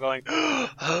going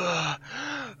the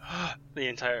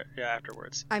entire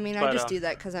afterwards. I mean, I just do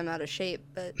that because I'm out of shape,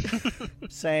 but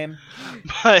same.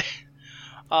 But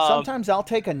sometimes I'll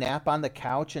take a nap on the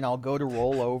couch and I'll go to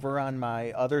roll over on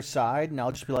my other side, and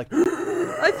I'll just be like,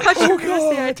 I thought you were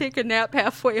gonna say I take a nap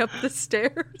halfway up the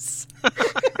stairs.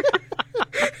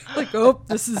 Like,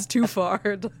 this is too far.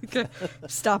 Like,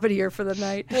 stop it here for the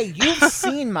night. Hey, you've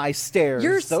seen my stairs.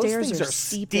 Your Those stairs things are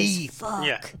steep as fuck.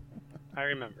 Yeah, I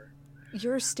remember.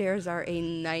 Your stairs are a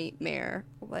nightmare.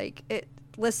 Like,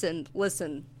 listen.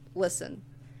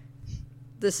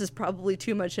 This is probably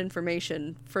too much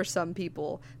information for some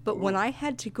people, but when I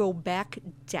had to go back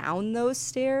down those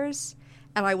stairs,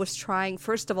 and I was trying,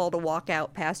 first of all, to walk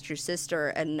out past your sister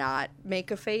and not make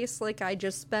a face like I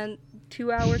just spent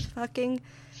 2 hours fucking,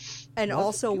 and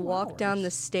also walk down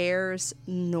the stairs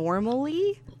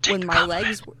normally when my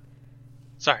legs were...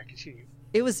 Sorry, continue.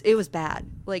 It was bad.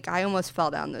 Like, I almost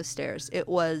fell down those stairs. It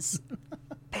was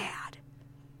bad.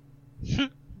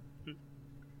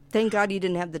 Thank God you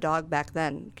didn't have the dog back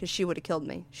then, because she would have killed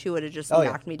me. She would have just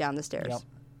knocked me down the stairs. Yep.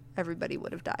 Everybody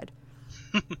would have died.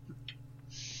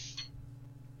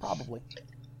 Probably.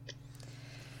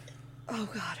 Oh,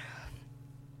 God.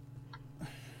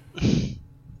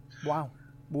 Wow.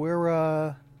 We're,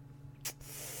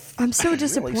 I'm so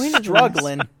disappointed. Really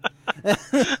struggling.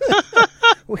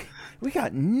 we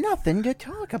got nothing to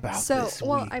talk about this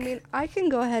week. I mean, I can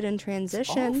go ahead and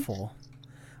transition. It's awful.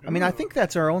 I mean, I think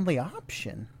that's our only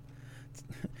option.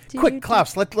 Quick,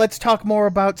 Klaus, let's talk more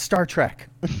about Star Trek.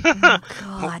 Oh,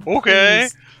 God. Okay.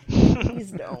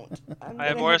 Please don't. I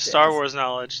have more Star Wars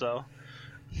knowledge, though.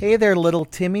 Hey there, little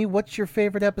Timmy. What's your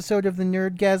favorite episode of the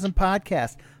Nerdgasm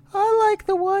podcast? I like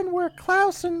the one where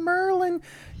Klaus and Merlin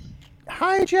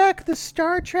hijack the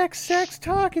Star Trek sex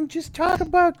talk and just talk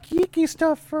about geeky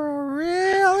stuff for a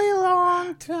really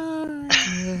long time.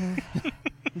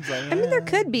 I mean, there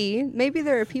could be. Maybe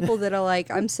there are people that are like,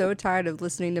 I'm so tired of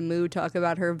listening to Moo talk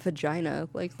about her vagina.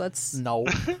 Like, let's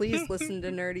please listen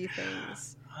to nerdy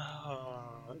things.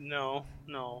 No.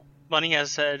 Bunny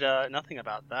has said nothing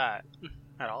about that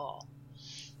at all.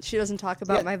 She doesn't talk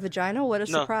about my vagina? What a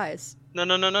surprise.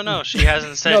 No. She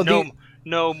hasn't said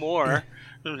no more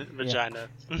vagina.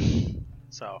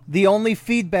 So the only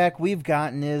feedback we've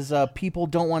gotten is people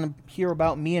don't want to hear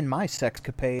about me and my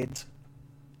sexcapades.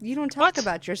 You don't talk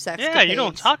about your sexcapades. Yeah, you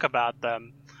don't talk about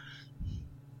them.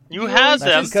 You have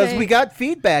them. Because we got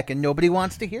feedback and nobody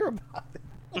wants to hear about it.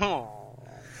 Oh.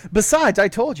 Besides, I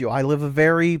told you, I live a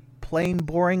very plain,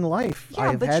 boring life. Yeah,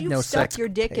 I have but had you've no stuck sex your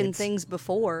dick in tapes. things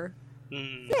before.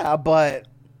 Yeah, but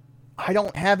I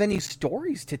don't have any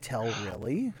stories to tell,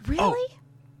 really. Really?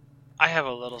 I have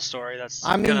a little story that's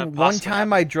I gonna mean, one possibly time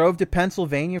happen. I drove to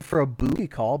Pennsylvania for a booty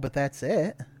call, but that's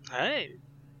it. Hey,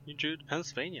 you drew to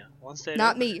Pennsylvania. One state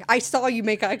Not over. me. I saw you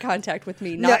make eye contact with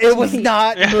me. No, Not it was me.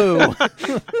 not Moo.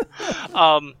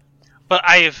 But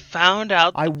I have found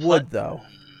out. I would, though.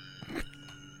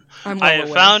 I'm I well have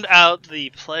aware. found out the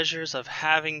pleasures of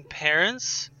having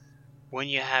parents when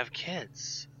you have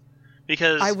kids.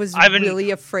 Because I was I've been.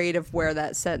 really afraid of where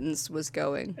that sentence was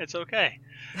going. It's okay.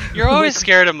 You're always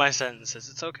scared of my sentences.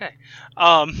 It's okay.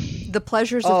 The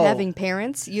pleasures Oh. of having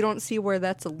parents, you don't see where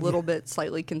that's a little bit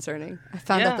slightly concerning. I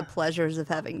found out Yeah. the pleasures of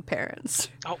having parents.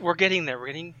 Oh, we're getting there.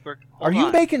 Are Hold you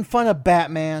on. making fun of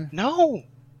Batman? No.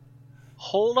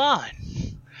 Hold on.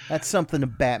 That's something a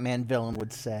Batman villain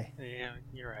would say. Yeah,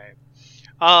 you're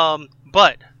right.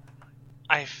 But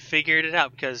I figured it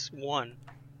out because one,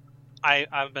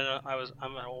 I'm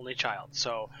an only child,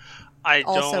 so I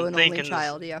Also don't an think only in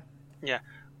child, yeah.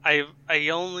 I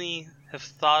only have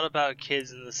thought about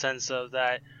kids in the sense of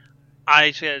that I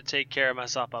just gotta take care of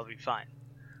myself. I'll be fine.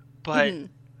 But Mhm.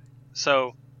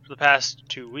 so for the past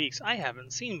 2 weeks, I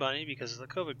haven't seen Bunny because of the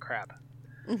COVID crap.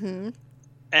 Mhm.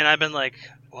 And I've been like,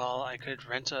 well, I could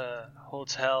rent a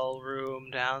hotel room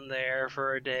down there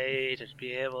for a day to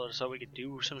be able to, so we could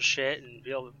do some shit and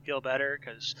feel better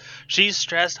because she's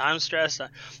stressed, I'm stressed, and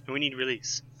we need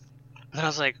release. And then I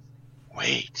was like,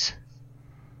 wait,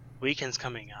 weekend's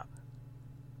coming up,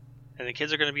 and the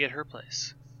kids are going to be at her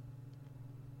place.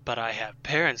 But I have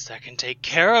parents that can take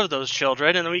care of those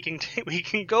children, and we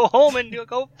can go home and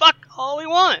go fuck all we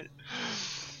want.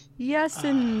 Yes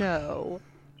and no.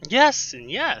 Yes and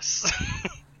yes.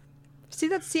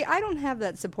 See, I don't have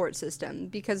that support system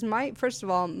because first of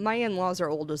all, my in-laws are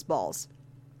old as balls.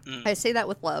 I say that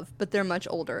with love, but they're much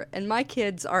older, and my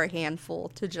kids are a handful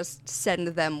to just send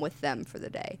them with them for the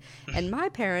day. And my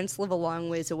parents live a long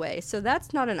ways away, so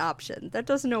that's not an option. That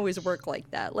doesn't always work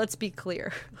like that. Let's be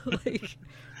clear. Like,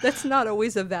 that's not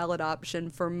always a valid option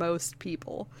for most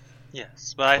people.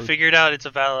 Yes, but I figured out it's a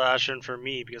valid option for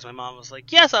me because my mom was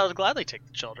like, yes, I would gladly take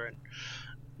the children.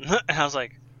 And I was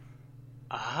like,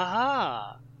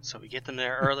 ah. So we get them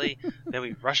there early, then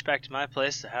we rush back to my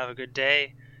place to have a good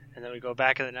day, and then we go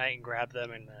back in the night and grab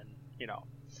them, and then,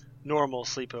 normal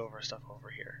sleepover stuff over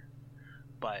here.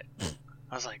 But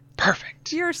I was like,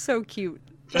 perfect. You're so cute.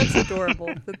 That's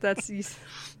adorable.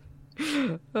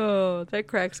 Oh, that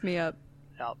cracks me up.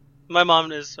 Yeah. My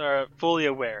mom is fully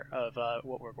aware of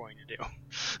what we're going to do.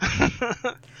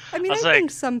 I mean, I was think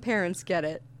like- some parents get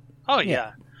it. Oh, Yeah.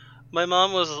 yeah. My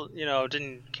mom was,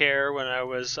 didn't care when I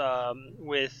was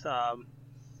with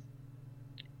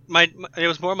it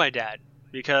was more my dad,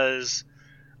 because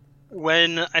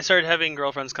when I started having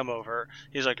girlfriends come over,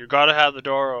 he's like, you gotta have the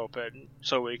door open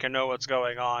so we can know what's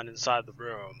going on inside the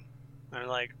room. And I'm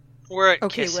like, we're at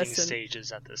Okay, kissing listen.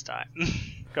 stages at this time.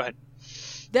 Go ahead.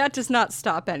 That does not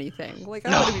stop anything. Like,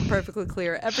 I No. want to be perfectly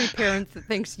clear. Every parent that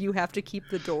thinks you have to keep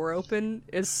the door open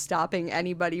is stopping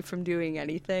anybody from doing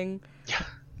anything. Yeah.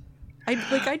 In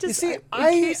You see, case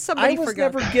I somebody was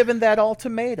forgot. never given that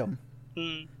ultimatum,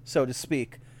 Mm. so to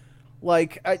speak.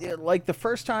 Like the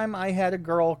first time I had a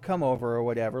girl come over or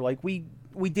whatever, like we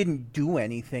didn't do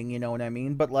anything, you know what I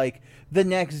mean? But like the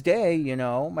next day,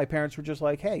 my parents were just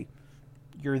like, "Hey,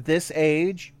 you're this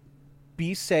age,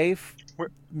 be safe.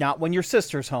 Not when your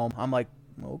sister's home." I'm like,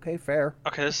 "Okay, fair."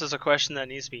 Okay, this is a question that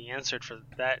needs to be answered for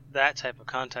that type of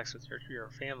context with your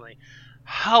family.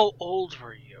 How old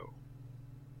were you?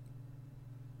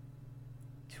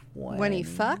 When he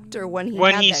fucked or when he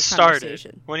When had he that started.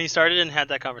 conversation? When he started and had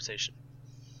that conversation.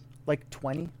 Like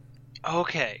 20.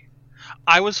 Okay.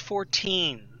 I was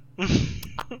 14.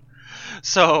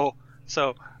 so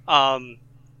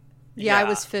Yeah, I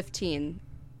was 15.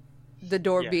 The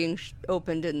door Yeah. being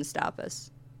open didn't stop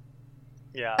us.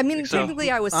 yeah. I mean, so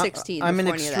technically I was 16 I'm an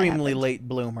before any of that extremely happened. late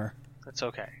bloomer. that's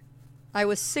okay. I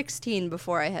was 16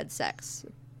 before I had sex,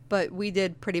 but we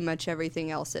did pretty much everything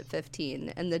else at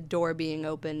 15, and the door being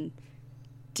open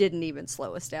didn't even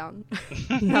slow us down.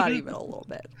 Not even a little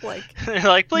bit. Like, They're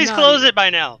like, please Not close even. it by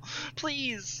now.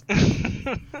 Please.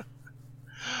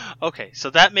 Okay, so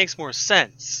that makes more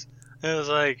sense. And it was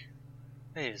like,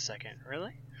 wait a second,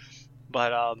 really?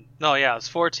 But no, yeah, I was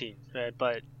 14, right?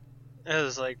 But it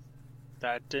was like,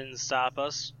 that didn't stop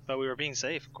us, but we were being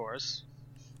safe, of course.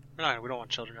 We don't want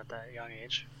children at that young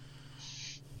age.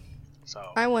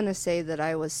 So I want to say that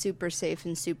I was super safe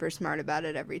and super smart about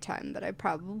it every time, but I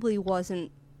probably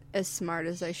wasn't as smart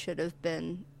as I should have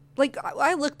been like,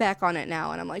 I look back on it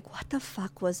now and I'm like, what the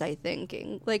fuck was I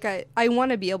thinking? Like, I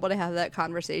want to be able to have that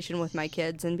conversation with my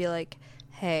kids and be like,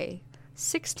 hey,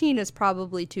 16 is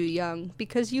probably too young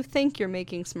because you think you're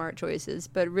making smart choices,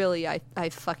 but really I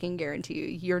fucking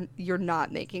guarantee you, you're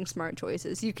not making smart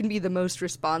choices. You can be the most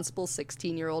responsible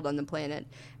 16-year-old on the planet.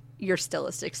 You're still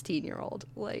a 16-year-old.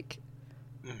 Like,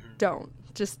 don't.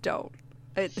 Just don't.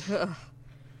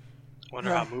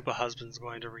 Wonder how Moopa Husband's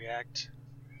going to react.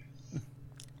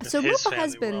 So Moopa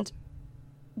Husband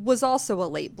was also a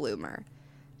late bloomer.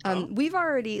 We've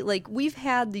already, like, we've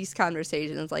had these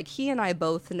conversations. Like, he and I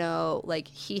both know, like,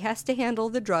 he has to handle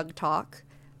the drug talk.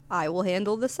 I will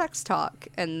handle the sex talk.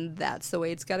 And that's the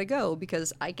way it's got to go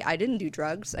because I didn't do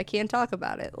drugs. I can't talk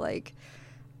about it. Like,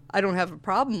 I don't have a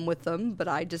problem with them, but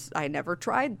I never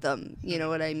tried them. You know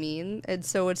what I mean? And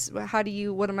so it's,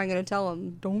 what am I going to tell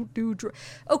them? Don't do drugs.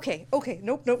 Okay.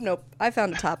 Nope. I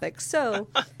found a topic. So,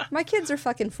 my kids are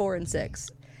fucking 4 and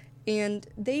 6. And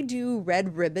they do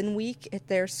Red Ribbon Week at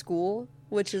their school,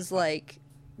 which is like,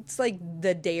 it's like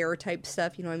the dare type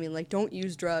stuff, you know what I mean? Like, don't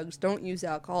use drugs, don't use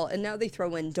alcohol. And now they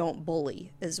throw in don't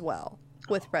bully as well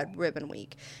with Red Ribbon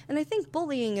Week. And I think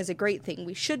bullying is a great thing.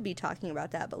 We should be talking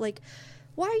about that. But, like,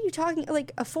 why are you talking,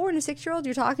 like, a 4 and a 6-year-old,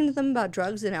 you're talking to them about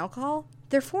drugs and alcohol?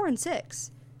 They're 4 and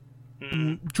 6.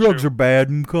 Drugs are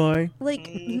bad, okay? Like,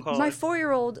 my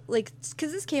 4-year-old, like,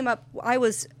 because this came up, I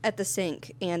was at the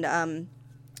sink and,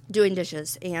 doing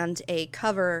dishes, and a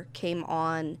cover came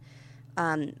on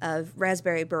of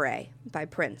Raspberry Beret by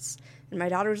Prince. And my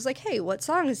daughter was like, hey, what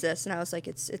song is this? And I was like,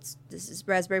 this is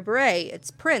Raspberry Beret. It's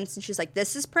Prince. And she's like,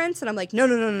 this is Prince? And I'm like,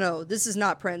 no, this is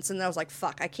not Prince. And I was like,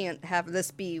 fuck, I can't have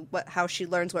this be how she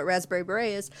learns what Raspberry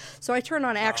Beret is. So I turn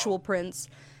on actual Prince.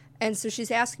 And so she's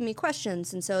asking me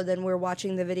questions. And so then we're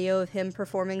watching the video of him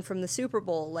performing from the Super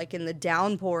Bowl, like in the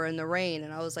downpour and the rain.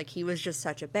 And I was like, he was just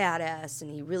such a badass. And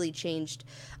he really changed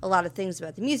a lot of things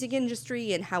about the music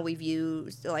industry and how we view,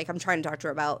 like, I'm trying to talk to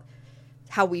her about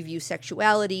how we view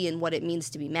sexuality and what it means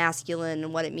to be masculine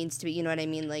and what it means to be, you know what I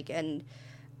mean? Like, and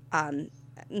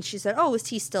she said, oh, is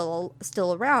he still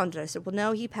around? And I said, well,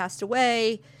 no, he passed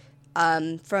away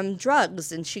from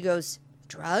drugs. And she goes,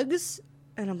 drugs?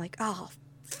 And I'm like, oh,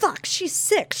 fuck, she's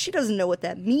sick. She doesn't know what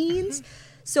that means.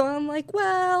 So I'm like,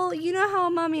 well, you know how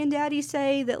mommy and daddy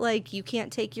say that, like, you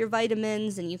can't take your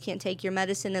vitamins and you can't take your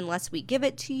medicine unless we give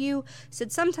it to you? I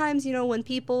said, sometimes, you know, when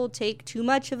people take too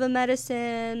much of a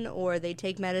medicine or they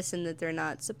take medicine that they're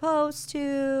not supposed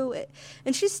to.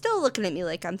 And she's still looking at me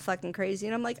like I'm fucking crazy.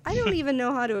 And I'm like, I don't even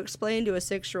know how to explain to a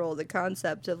 6-year-old the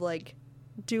concept of, like,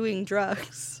 doing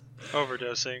drugs.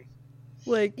 Overdosing.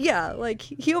 Like, yeah, like,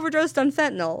 he overdosed on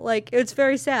fentanyl. Like, it's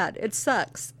very sad. It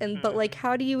sucks. But, like,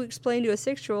 how do you explain to a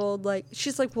 6-year-old, like,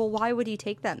 she's like, well, why would he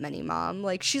take that many, Mom?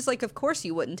 Like, she's like, of course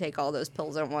you wouldn't take all those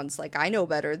pills at once. Like, I know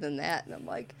better than that. And I'm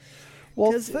like,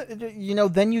 well, you know,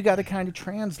 then you got to kind of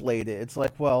translate it. It's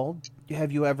like, well,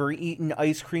 have you ever eaten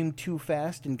ice cream too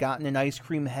fast and gotten an ice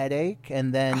cream headache?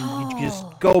 And then you just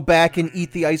go back and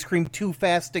eat the ice cream too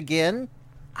fast again?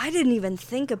 I didn't even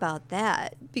think about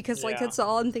that because, like, that's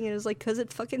all I'm thinking is, like, because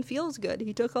it fucking feels good.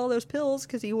 He took all those pills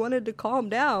because he wanted to calm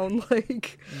down.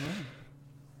 Like,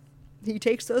 he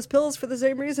takes those pills for the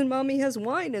same reason Mommy has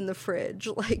wine in the fridge.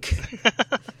 Like,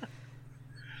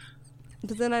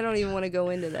 but then I don't even want to go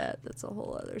into that. That's a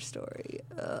whole other story.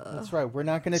 That's right. We're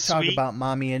not going to talk about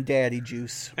Mommy and Daddy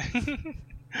juice.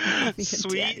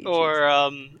 Sweet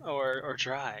or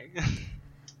dry.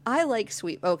 I like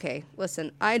sweet. Okay,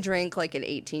 listen, I drank like an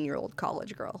 18-year-old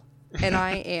college girl, and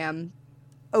I am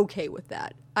okay with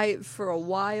that. For a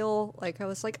while, like, I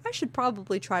was like, I should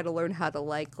probably try to learn how to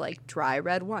like dry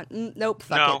red wine. Nope,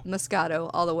 fuck it. Moscato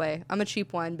all the way. I'm a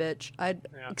cheap wine bitch.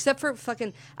 Except for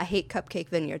fucking, I hate Cupcake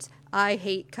Vineyards. I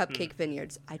hate Cupcake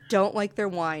Vineyards. I don't like their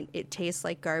wine. It tastes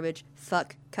like garbage.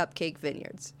 Fuck Cupcake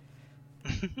Vineyards.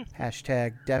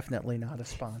 Hashtag definitely not a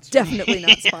sponsor. Definitely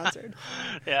not sponsored.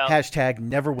 Yeah. Hashtag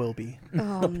never will be.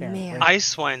 Oh, man.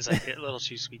 Ice wines I get a little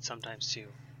too sweet sometimes, too.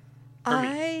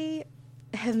 I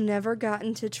have never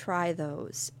gotten to try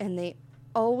those, and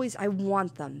I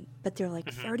want them, but they're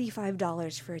like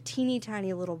 $35 for a teeny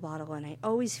tiny little bottle, and I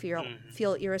always feel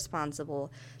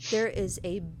irresponsible. There is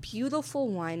a beautiful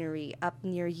winery up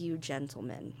near you,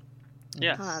 gentlemen.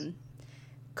 Yes.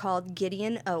 Called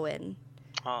Gideon Owen.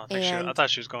 Oh, I thought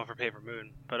she was going for Paper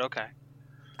Moon, but okay.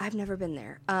 I've never been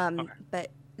there. Okay. But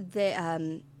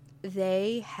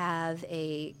they have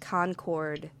a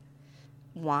Concord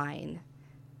wine.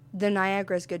 The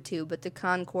Niagara's good too, but the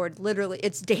Concord, literally,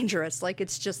 it's dangerous. Like,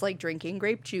 it's just like drinking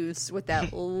grape juice with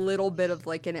that little bit of,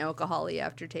 like, an alcohol-y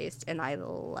aftertaste, and I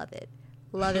love it.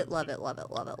 Love it, love it, love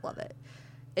it, love it, love it.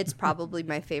 It's probably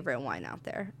my favorite wine out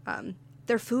there.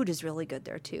 Their food is really good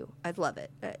there too. I love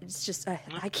it. It's just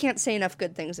I can't say enough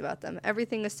good things about them.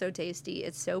 Everything is so tasty.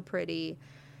 It's so pretty.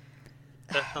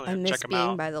 Definitely I miss check 'em being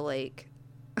out. by the lake.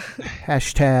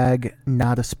 Hashtag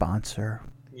not a sponsor.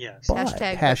 Yes. But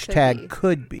Hashtag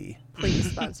could be.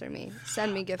 Please sponsor me.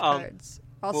 Send me gift cards.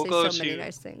 I'll we'll say go so many to-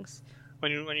 nice things.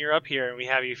 When you're up here and we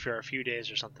have you for a few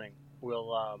days or something,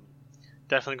 we'll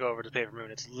definitely go over to Paper Moon.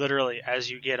 It's literally as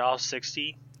you get off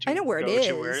 60. I know where it go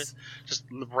to where is. Just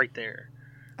right there.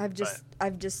 I've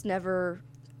just never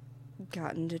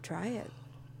gotten to try it.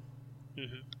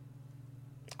 Mm-hmm.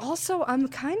 Also, I'm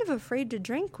kind of afraid to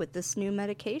drink with this new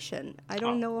medication. I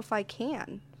don't know if I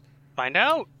can. Find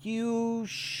out. You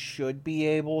should be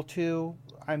able to.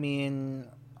 I mean,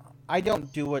 I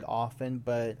don't do it often,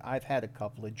 but I've had a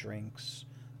couple of drinks,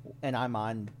 and I'm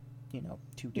on,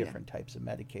 2 different types of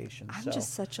medications. I'm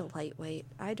just such a lightweight.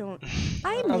 I make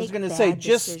I was going to bad say,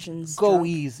 just decisions go drunk.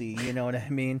 easy, you know what I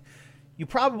mean? You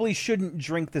probably shouldn't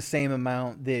drink the same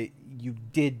amount that you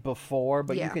did before,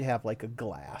 but you could have like a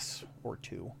glass or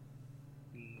 2.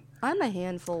 I'm a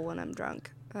handful when I'm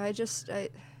drunk. Have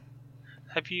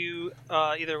you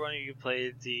either one of you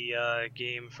played the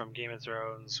game from Game of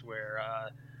Thrones where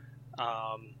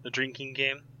the drinking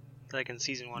game, like in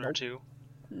season 1 or 2,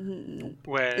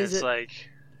 when it's like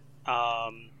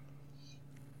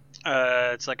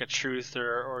it's like a truth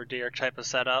or dare type of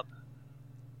setup.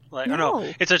 Like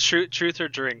no, it's a truth or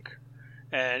drink,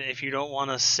 and if you don't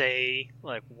want to say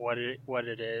like what it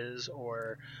is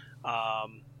or How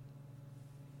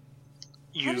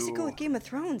does it go with Game of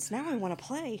Thrones? Now I want to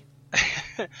play.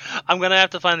 I'm gonna have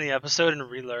to find the episode and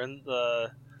relearn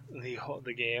the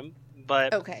game,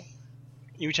 but okay,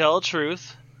 you tell a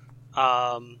truth,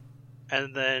 and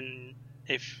then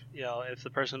if the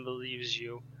person believes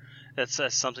you, that's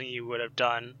something you would have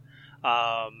done,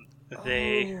 then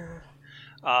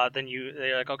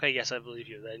they're like, okay, yes, I believe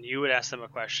you. Then you would ask them a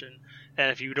question,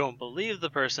 and if you don't believe the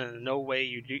person, no way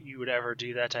you would ever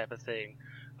do that type of thing.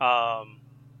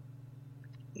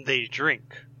 They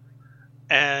drink.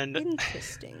 And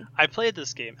interesting. I played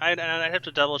this game. I'd have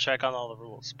to double check on all the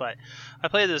rules, but I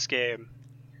played this game,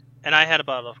 and I had a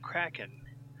bottle of Kraken,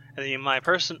 and then my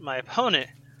opponent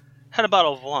had a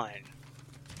bottle of wine.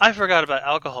 I forgot about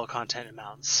alcohol content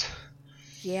amounts.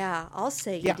 Yeah, I'll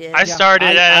say you did. I started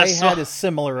I had a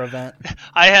similar event.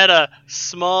 I had a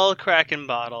small Kraken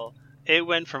bottle. It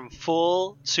went from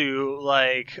full to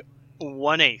like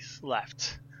 1/8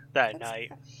 left that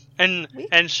night. And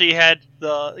she had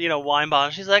the wine bottle.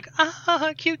 She's like,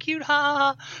 cute,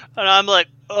 ha. And I'm like,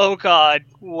 oh god,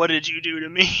 what did you do to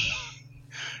me?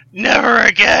 Never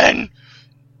again.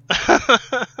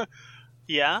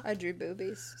 Yeah. I drew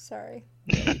boobies. Sorry.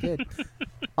 Yeah, you did.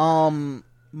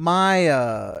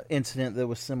 My incident that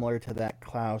was similar to that,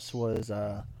 Klaus, was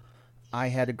I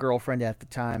had a girlfriend at the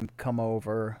time come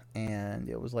over, and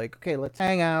it was like, okay, let's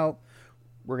hang out.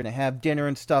 We're gonna have dinner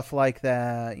and stuff like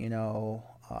that,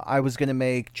 I was going to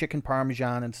make chicken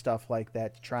parmesan and stuff like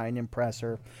that to try and impress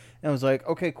her. And I was like,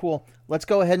 okay, cool. Let's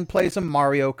go ahead and play some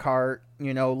Mario Kart.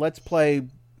 Let's play,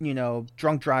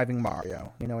 drunk driving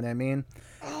Mario. You know what I mean?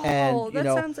 Oh, and, that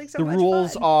sounds like so the much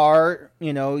rules fun. are,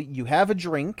 you have a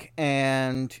drink,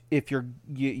 and if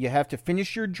you have to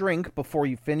finish your drink before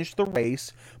you finish the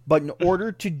race. But in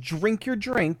order to drink your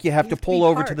drink, you have to pull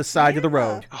over to the side of the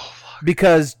road. Oh, fuck.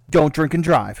 Because don't drink and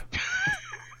drive.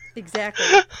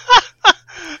 Exactly.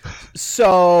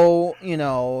 So,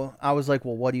 I was like,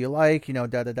 well, what do you like?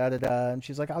 Da-da-da-da-da. And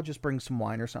she's like, I'll just bring some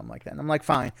wine or something like that. And I'm like,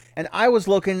 fine. And I was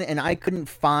looking, and I couldn't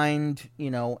find,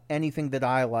 anything that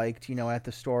I liked, at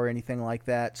the store or anything like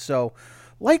that. So,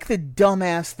 like the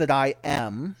dumbass that I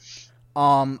am,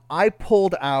 I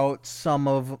pulled out some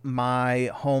of my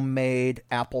homemade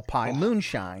apple pie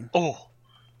moonshine. Oh.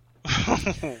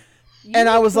 And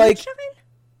I was like, moonshine?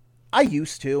 I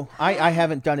used to. I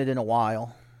haven't done it in a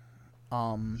while.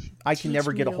 I can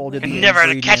never get a hold of the You're never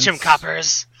ingredients. catch him,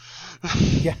 coppers.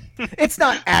 Yeah, it's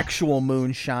not actual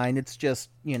moonshine. It's just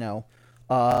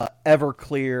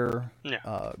Everclear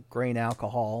grain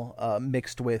alcohol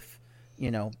mixed with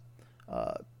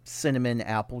cinnamon,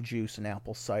 apple juice, and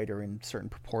apple cider in certain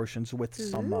proportions with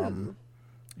some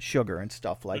sugar and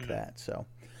stuff like that. So,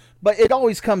 but it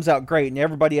always comes out great, and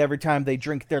everybody every time they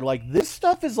drink, they're like, "This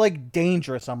stuff is like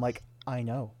dangerous." I'm like, I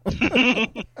know.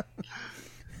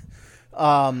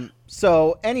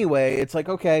 So anyway, it's like,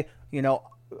 okay,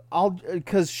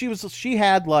 because she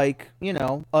had like,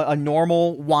 a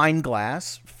normal wine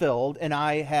glass filled, and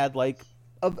I had like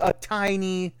a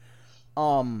tiny,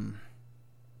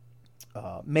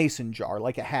 mason jar,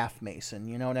 like a half mason.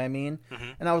 You know what I mean?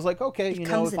 Mm-hmm. And I was like, okay,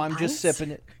 if I'm just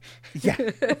sipping it, yeah.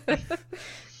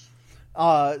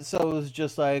 So it was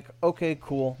just like, okay,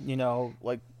 cool.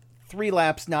 Like 3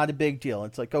 laps, not a big deal.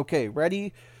 It's like, okay,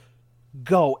 ready,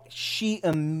 go. She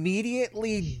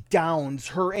immediately downs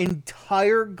her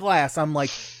entire glass. I'm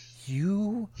like,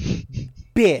 you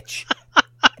bitch.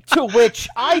 To which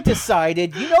I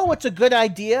decided, what's a good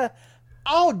idea?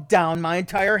 I'll down my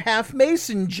entire half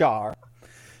mason jar.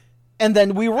 And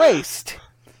then we raced.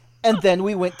 And then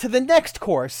we went to the next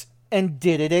course and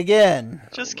did it again.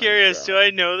 Just curious, do I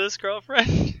know this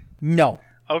girlfriend? No.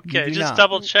 Okay, just not.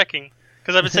 double checking.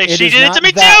 Because I would say, she is did it not to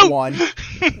me that too! One.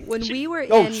 When we were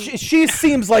in... Oh, she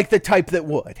seems like the type that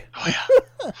would. Oh,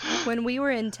 yeah. When we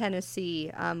were in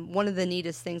Tennessee, one of the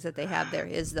neatest things that they have there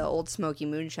is the Old Smoky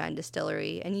Moonshine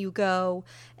Distillery. And you go,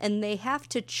 and they have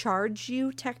to charge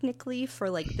you, technically, for,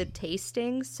 like, the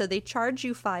tastings. So they charge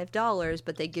you $5,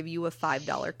 but they give you a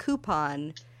 $5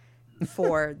 coupon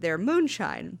for their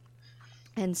moonshine.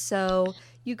 And so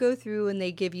you go through and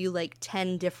they give you, like,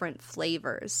 10 different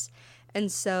flavors. And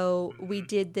so we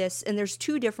did this, and there's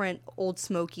 2 different Old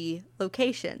Smoky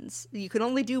locations. You can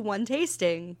only do 1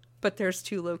 tasting, but there's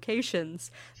 2 locations.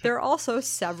 There are also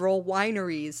several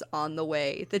wineries on the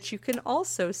way that you can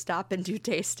also stop and do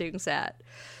tastings at.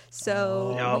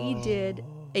 So we did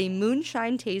a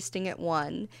moonshine tasting at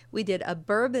one. We did a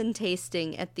bourbon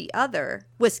tasting at the other.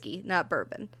 Whiskey, not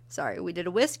bourbon. Sorry, we did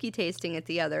a whiskey tasting at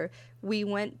the other. We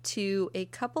went to a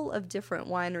couple of different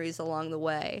wineries along the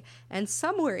way, and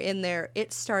somewhere in there,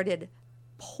 it started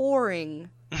pouring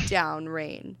down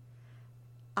rain.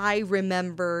 I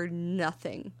remember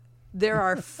nothing. There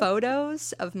are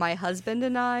photos of my husband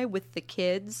and I with the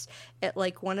kids at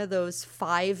like one of those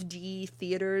 5D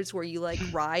theaters where you like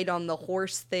ride on the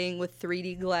horse thing with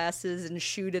 3D glasses and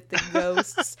shoot at the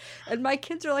ghosts. And my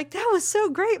kids are like, that was so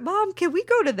great, Mom. Can we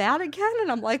go to that again? And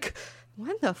I'm like,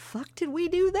 when the fuck did we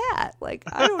do that? Like,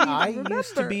 I don't even remember. I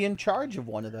used to be in charge of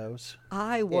one of those.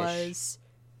 I was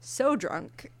so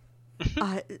drunk.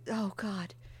 Oh,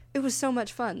 God. It was so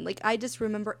much fun. Like, I just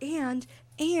remember, and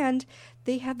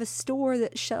they have a store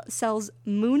that sells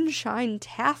moonshine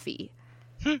taffy.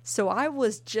 So I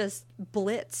was just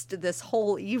blitzed this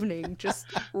whole evening, just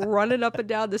running up and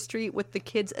down the street with the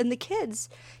kids. And the kids,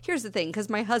 here's the thing, because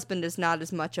my husband is not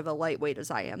as much of a lightweight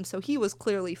as I am, so he was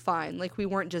clearly fine. Like, we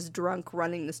weren't just drunk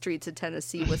running the streets of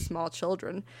Tennessee with small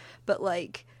children. But,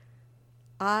 like,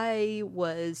 I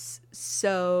was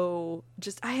so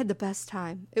I had the best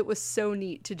time. It was so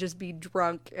neat to just be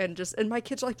drunk and my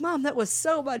kids are like, Mom, that was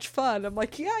so much fun. I'm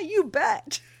like, yeah, you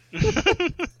bet.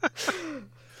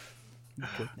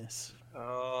 Goodness.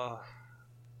 Oh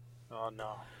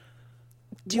no.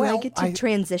 Do I get to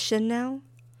transition now?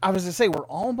 I was going to say, we're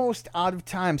almost out of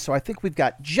time, so I think we've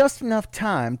got just enough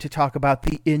time to talk about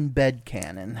the in-bed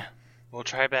canon. We'll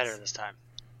try better this time.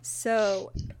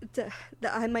 So,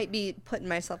 I might be putting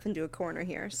myself into a corner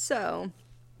here. So,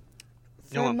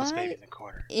 no one puts baby in the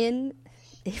corner.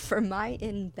 For my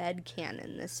in-bed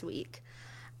canon this week,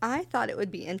 I thought it would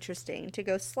be interesting to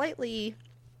go slightly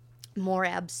more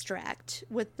abstract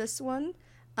with this one.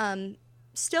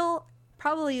 Still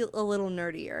probably a little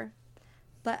nerdier.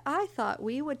 But I thought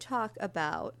we would talk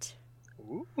about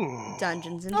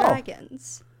Dungeons and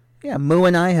Dragons. Yeah, Moo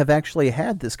and I have actually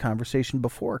had this conversation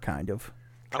before, kind of.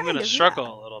 I'm going to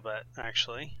struggle a little bit,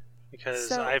 actually,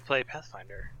 because I play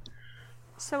Pathfinder.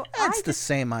 So That's the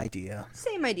same idea.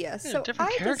 Same idea. Yeah, so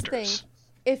different characters. Just think,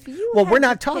 if you we're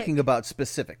not talking about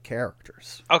specific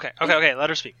characters. Okay, let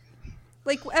her speak.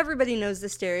 Like, everybody knows the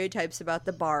stereotypes about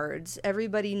the bards.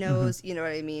 Everybody knows, you know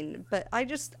what I mean? But I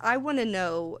want to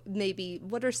know, maybe,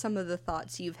 what are some of the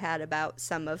thoughts you've had about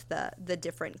some of the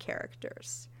different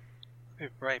characters? Be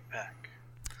right back.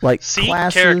 Like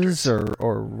classes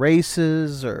or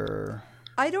races or...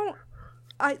 Either.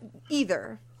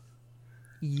 Either?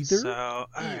 So,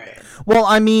 alright. Well,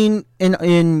 I mean,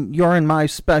 in You're in My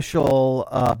special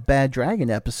Bad Dragon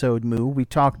episode, Moo, we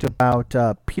talked about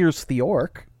Pierce the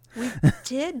Orc. We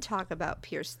did talk about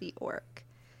Pierce the Orc.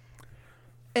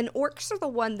 And orcs are the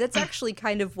one that's actually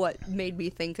kind of what made me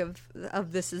think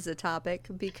of this as a topic,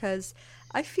 because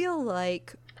I feel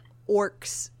like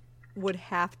orcs would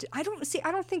have to... I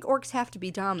don't think orcs have to be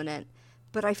dominant,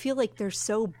 but I feel like they're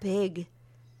so big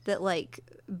that, like,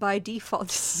 by default,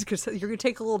 this is because you're going to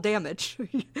take a little damage.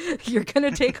 You're going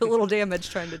to take a little damage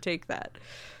trying to take that.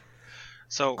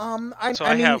 So, I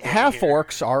mean, half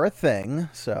orcs are a thing,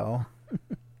 so...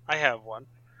 I have one.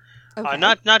 Okay.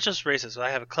 Not just races.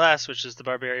 I have a class, which is the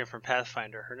barbarian from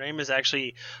Pathfinder. Her name is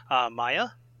actually Maya.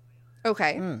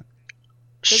 Okay. Mm.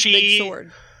 That's a big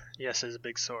sword. Yes, it's a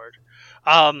big sword.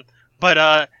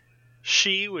 But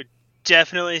she would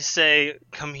definitely say,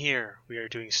 "Come here. We are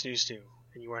doing snoo snoo,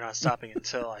 and you are not stopping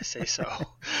until I say so."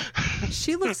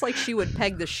 She looks like she would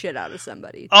peg the shit out of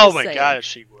somebody. Oh Just my saying. god,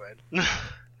 she would.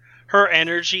 Her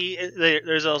energy.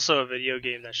 There's also a video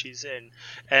game that she's in,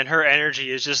 and her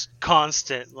energy is just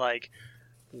constant. Like,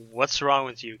 what's wrong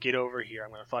with you? Get over here. I'm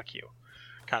gonna fuck you.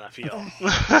 Kind of feel.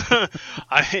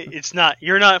 It's not.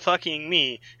 You're not fucking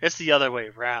me. It's the other way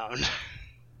around.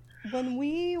 When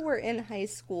we were in high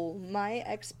school, my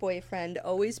ex-boyfriend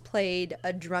always played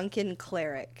a drunken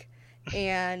cleric.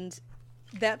 And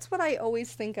that's what I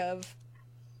always think of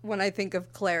when I think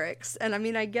of clerics. And I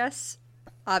mean, I guess,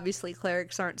 obviously,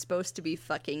 clerics aren't supposed to be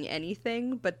fucking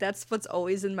anything, but that's what's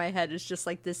always in my head is just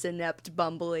like this inept,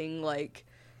 bumbling, like,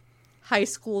 high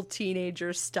school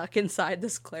teenager stuck inside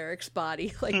this cleric's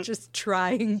body, like, just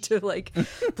trying to, like,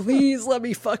 please let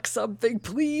me fuck something,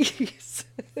 please.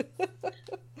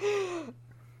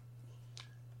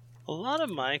 A lot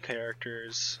of my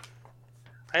characters,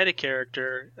 I had a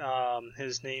character,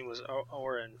 his name was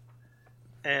Oren,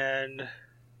 and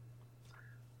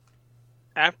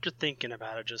after thinking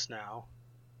about it just now,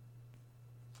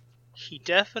 he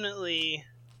definitely,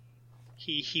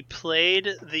 he played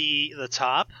the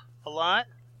top a lot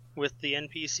with the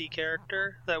NPC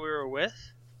character that we were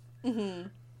with,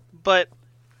 but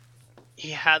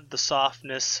he had the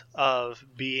softness of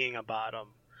being a bottom.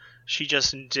 She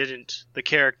just didn't, the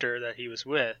character that he was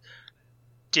with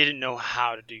didn't know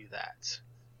how to do that.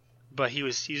 But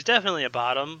he's definitely a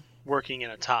bottom working in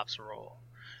a top's role.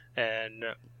 And,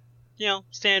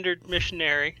 standard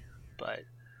missionary, but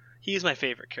he's my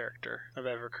favorite character I've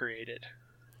ever created.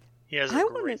 He has a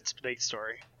great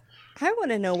story. I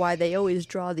want to know why they always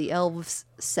draw the elves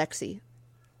sexy.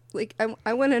 Like,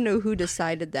 I want to know who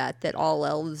decided that all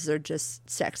elves are just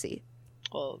sexy.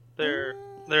 Well, they're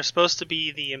supposed to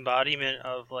be the embodiment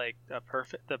of, like, the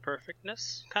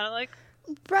perfectness, kind of like.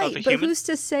 Right, but who's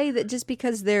to say that just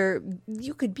because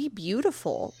you could be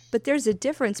beautiful, but there's a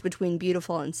difference between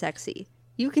beautiful and sexy.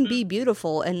 You can be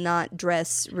beautiful and not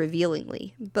dress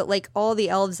revealingly. But, like, all the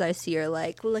elves I see are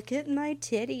like, look at my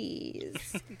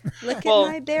titties. Look at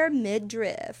my bare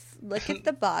midriff. Look at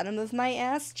the bottom of my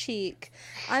ass cheek.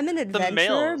 I'm an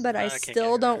adventurer, but I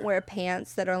still don't wear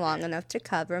pants that are long enough to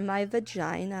cover my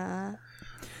vagina.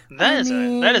 That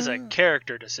is a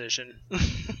character decision.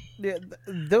 Yeah,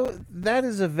 that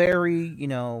is a very,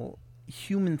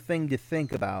 human thing to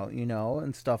think about,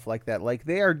 and stuff like that. Like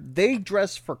they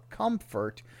dress for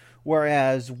comfort,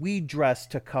 whereas we dress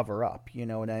to cover up. You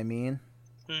know what I mean?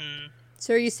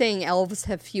 So are you saying elves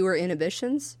have fewer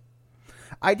inhibitions?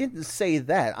 I didn't say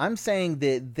that. I'm saying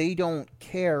that they don't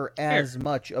care as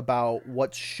much about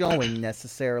what's showing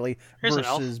necessarily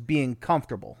versus being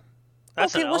comfortable.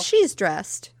 That's okay, well, she's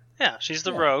dressed. Yeah, she's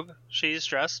the rogue. She's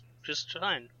dressed just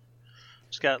fine.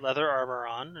 She's got leather armor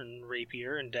on and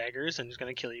rapier and daggers, and she's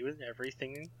gonna kill you with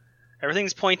everything.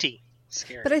 Everything's pointy.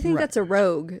 Scary. But I think that's a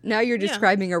rogue. Now you're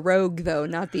describing a rogue, though,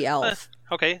 not the elf.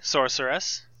 Okay,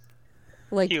 sorceress.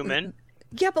 Like human.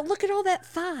 Yeah, but look at all that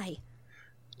thigh.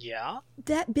 Yeah.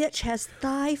 That bitch has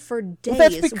thigh for days. Well,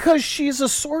 that's because she's a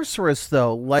sorceress,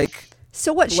 though. Like.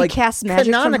 So what? She casts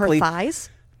magic from her thighs?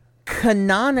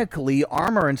 Canonically,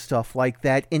 armor and stuff like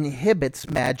that inhibits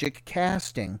magic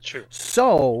casting. True.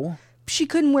 So she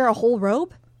couldn't wear a whole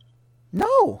robe?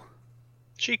 No.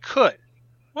 She could.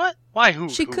 What? Why?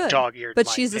 She could, dog-eared but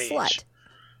my she's page? a slut.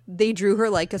 They drew her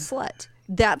like a slut.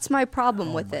 That's my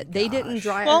problem with it. They didn't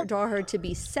draw her to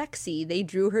be sexy. They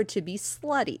drew her to be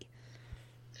slutty.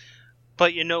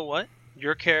 But you know what?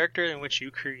 Your character in which you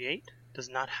create does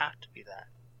not have to be that.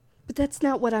 But that's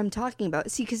not what I'm talking about.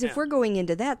 See, because if we're going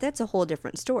into that, that's a whole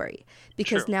different story.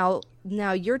 Because now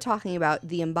you're talking about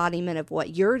the embodiment of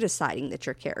what you're deciding that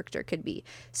your character could be.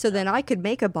 So then I could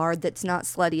make a bard that's not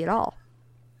slutty at all.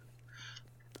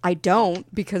 I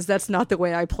don't, because that's not the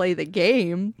way I play the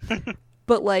game.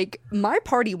 But, like, my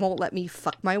party won't let me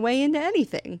fuck my way into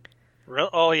anything. Really?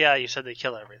 Oh, yeah, you said they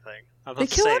kill everything. I was about They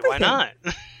to kill say, everything. why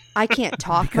not? I can't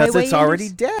talk my way because it's already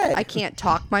dead. I can't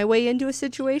talk my way into a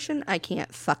situation. I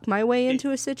can't fuck my way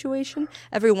into a situation.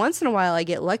 Every once in a while I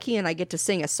get lucky and I get to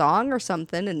sing a song or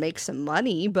something and make some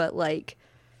money, but like...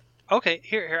 Okay,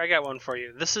 here I got one for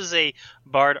you. This is a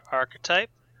bard archetype.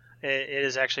 It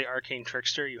is actually arcane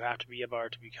trickster. You have to be a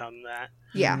bard to become that.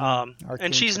 Yeah.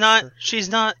 And she's not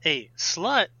a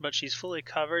slut, but she's fully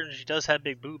covered and she does have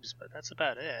big boobs, but that's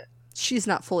about it. She's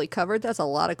not fully covered. That's a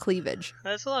lot of cleavage.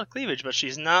 That's a lot of cleavage, but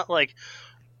she's not like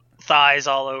thighs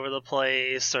all over the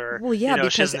place, or she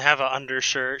doesn't have an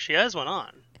undershirt. She has one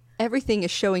on. Everything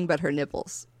is showing but her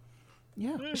nipples.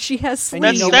 Yeah. She has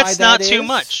sleeves. That's not too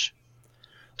much.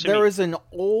 There is an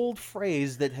old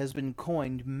phrase that has been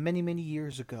coined many, many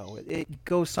years ago. It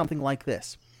goes something like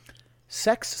this.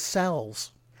 Sex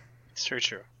sells. It's very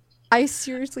true. I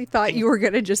seriously thought you were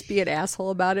going to just be an asshole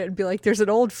about it and be like, there's an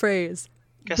old phrase.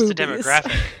 Guess the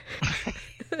demographic.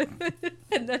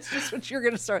 And that's just what you're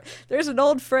going to start. There's an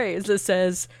old phrase that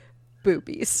says,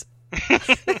 boobies.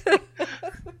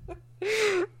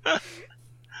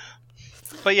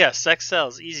 But yeah, sex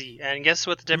sells, easy. And guess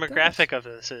what the demographic of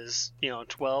this is?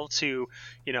 12 to,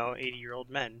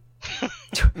 80-year-old men. 12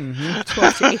 to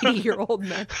 80-year-old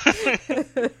men.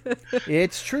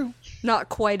 It's true. Not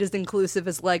quite as inclusive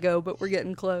as Lego, but we're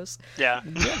getting close. Yeah.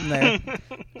 Getting there.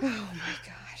 Oh my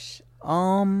gosh.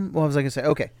 What was I gonna say?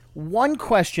 Okay, one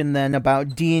question then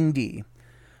about D&D.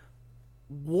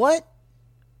 What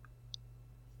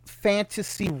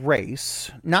fantasy race,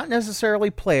 not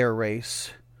necessarily player race,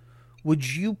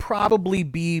 would you probably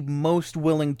be most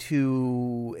willing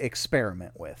to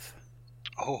experiment with?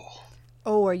 Oh,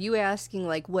 are you asking,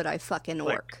 like, would I fucking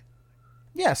orc?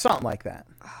 Yeah, something like that.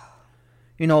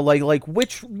 Like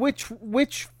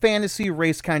which fantasy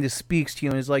race kind of speaks to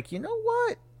you and is like, you know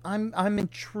what? I'm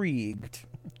intrigued.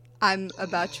 I'm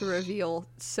about to reveal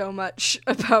so much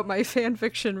about my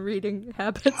fanfiction reading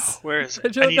habits. Where is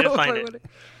it? I need to find it.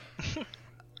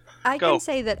 I can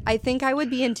say that I think I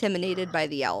would be intimidated by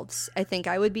the elves. I think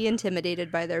I would be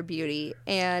intimidated by their beauty.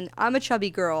 And I'm a chubby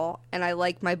girl, and I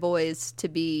like my boys to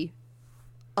be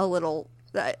a little...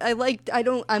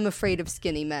 I'm afraid of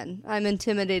skinny men. I'm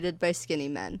intimidated by skinny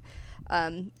men.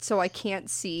 So I can't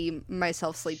see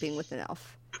myself sleeping with an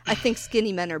elf. I think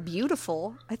skinny men are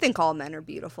beautiful. I think all men are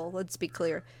beautiful. Let's be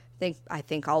clear. I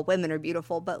think all women are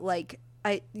beautiful, but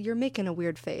you're making a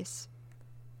weird face.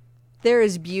 There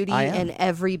is beauty in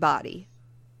every body.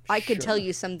 I could tell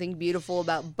you something beautiful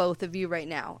about both of you right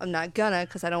now. I'm not gonna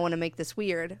because I don't want to make this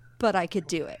weird, but I could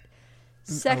do it.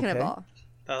 Second of all,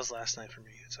 that was last night for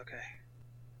me. It's okay.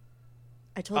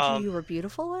 I told you were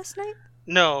beautiful last night?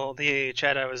 No, the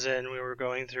chat I was in, we were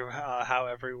going through how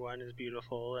everyone is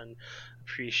beautiful and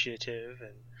appreciative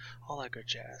and all that good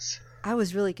jazz. I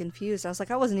was really confused. I was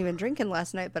like, I wasn't even drinking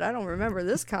last night, but I don't remember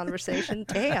this conversation.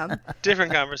 Damn.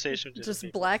 Different conversation.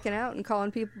 Just blacking out and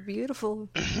calling people beautiful.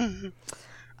 Go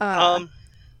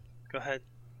ahead.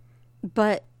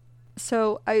 But,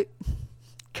 so God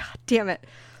damn it.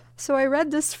 So I read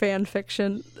this fan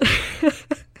fiction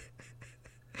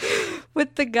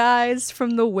with the guys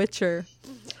from The Witcher.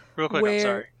 Real quick,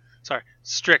 I'm sorry.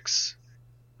 Strix.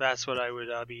 That's what I would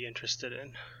be interested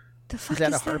in. The fuck is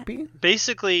that a harpy?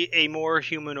 Basically, a more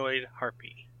humanoid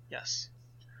harpy. Yes.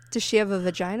 Does she have a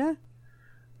vagina?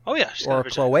 Oh yeah, she's got a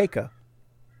vagina. Cloaca.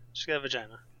 She's got a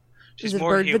vagina. She's is it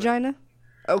more bird human. Vagina?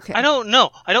 Okay. I don't know.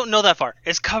 I don't know that far.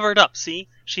 It's covered up. See,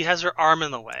 she has her arm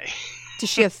in the way. Does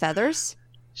she have feathers?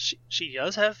 She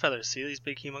does have feathers. See these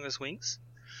big, humongous wings?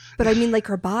 But I mean, like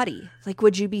her body. Like,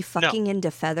 would you be fucking into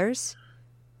feathers?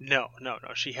 No.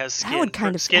 She has skin. That would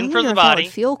kind of skin I for the if body. That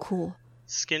would feel cool.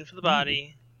 Skin for the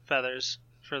body, feathers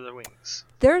for the wings.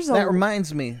 That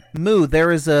reminds me, Moo.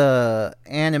 There is a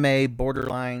anime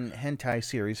borderline hentai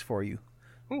series for you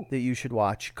that you should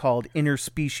watch called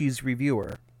Interspecies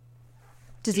Reviewer.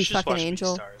 Does he fuck an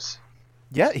angel?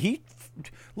 Yeah,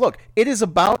 Look, it is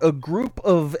about a group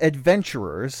of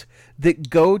adventurers that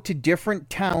go to different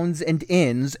towns and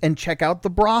inns and check out the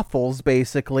brothels,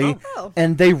 basically,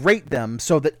 and they rate them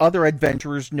so that other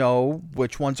adventurers know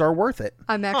which ones are worth it.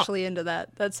 I'm actually into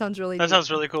that. That sounds really neat.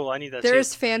 Sounds really cool. I need that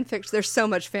There's fan fiction. There's so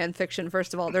much fan fiction.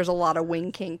 First of all, there's a lot of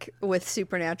wing kink with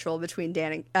Supernatural between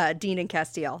Dean and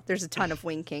Castiel. There's a ton of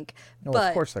wing kink. No,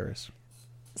 of course there is.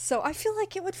 So I feel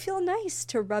like it would feel nice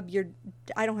to rub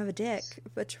I don't have a dick,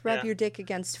 but to rub your dick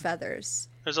against feathers.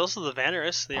 There's also the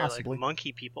Vanerists. They Possibly. are like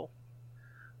monkey people.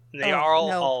 And they are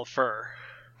all fur.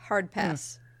 Hard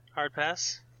pass. Hard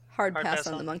pass? Hard pass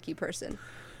on the monkey person.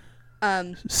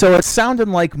 So it sounded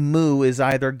like Moo is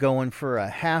either going for a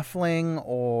halfling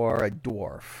or a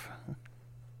dwarf.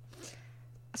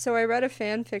 So I read a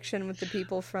fan fiction with the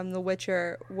people from The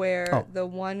Witcher where the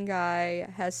one guy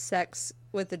has sex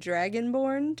with a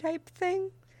dragonborn type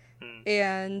thing.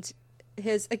 And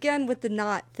again with the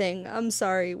knot thing, I'm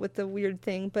sorry, with the weird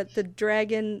thing, but the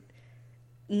dragon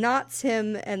knots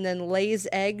him and then lays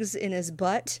eggs in his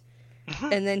butt.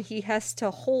 And then he has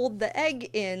to hold the egg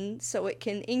in so it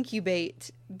can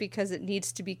incubate because it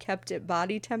needs to be kept at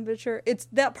body temperature.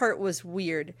 That part was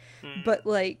weird. But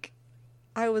like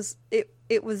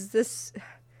it was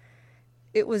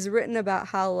written about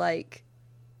how like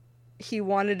he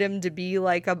wanted him to be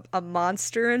like a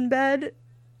monster in bed,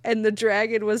 and the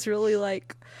dragon was really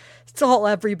like It's all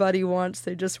everybody wants.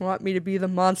 They just want me to be the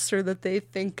monster that they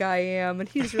think I am. And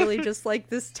he's really just like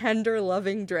this tender,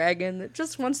 loving dragon that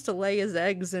just wants to lay his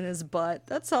eggs in his butt.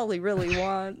 That's all he really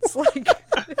wants. Like,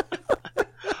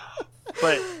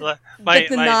 But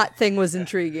the knot thing was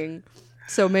intriguing.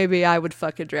 So maybe I would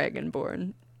fuck a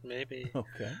dragonborn. maybe.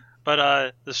 Okay.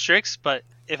 But the Strix. But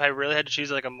if I really had to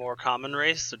choose like a more common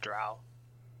race, the Drow.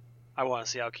 I want to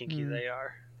see how kinky they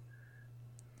are.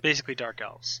 Basically, dark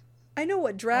elves. I know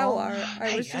what drow are.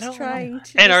 I was just trying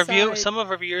to And decide. some of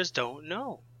our viewers don't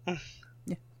know.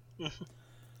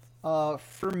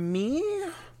 For me,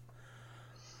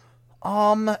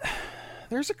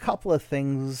 there's a couple of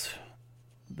things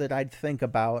that I'd think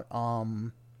about.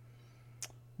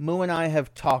 Moo and I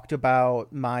have talked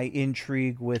about my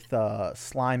intrigue with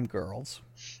slime girls.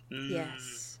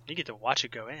 Yes. You get to watch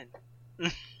it go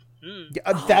in.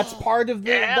 Yeah, that's part of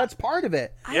the. Yeah. That's part of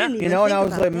it. I didn't even You know, and think I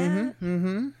was about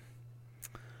like,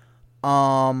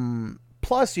 that.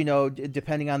 Plus, you know,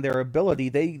 depending on their ability,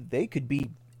 they could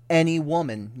be any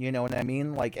woman. You know what I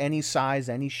mean? Like any size,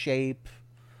 any shape.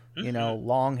 You know,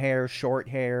 long hair, short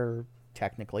hair.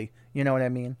 Technically, you know what I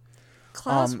mean.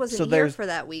 Klaus wasn't so here there's- for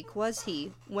that week, was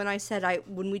he? When I said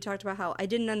when we talked about how I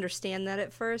didn't understand that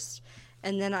at first,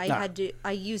 and then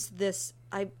I used this.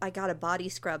 I got a body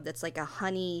scrub that's like a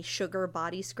honey sugar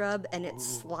body scrub, and it's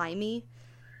slimy,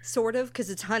 sort of, because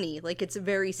it's honey. Like, it's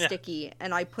very sticky,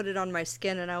 and I put it on my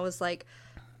skin, and I was like,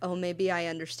 oh, maybe I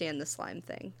understand the slime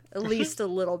thing. At least a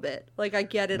little bit. Like, I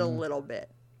get it a little bit.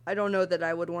 I don't know that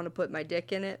I would want to put my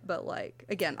dick in it, but, like,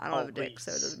 again, I don't have a dick,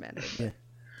 so it doesn't matter. Yeah.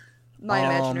 My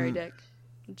imaginary dick.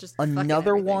 Just fucking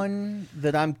Another everything. one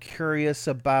that I'm curious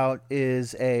about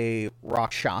is a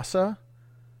Rakshasa.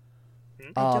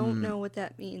 I don't know what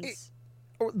that means.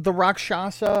 The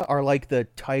Rakshasa are like the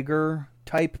tiger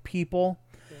type people.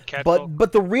 Catfolk.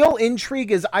 But the real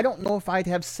intrigue is I don't know if I'd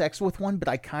have sex with one, but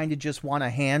I kind of just want a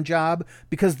hand job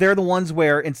because they're the ones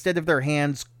where instead of their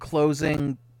hands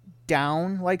closing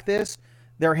down like this,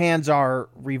 their hands are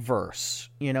reverse.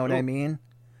 You know what I mean?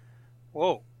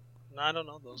 Whoa. No, I don't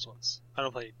know those ones. I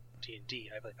don't play D&D.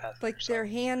 I play Pathfinder. Like their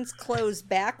hands close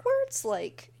backwards?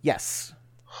 Like, Yes.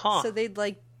 Huh. so they'd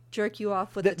like jerk you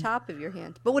off with the top of your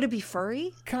hand. But would it be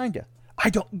furry? Kinda. I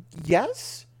don't.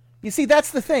 Yes. You see,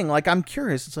 that's the thing. Like, I'm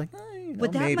curious. It's like, you know,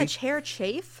 Would that maybe. much hair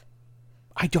chafe?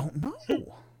 I don't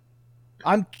know.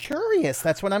 I'm curious.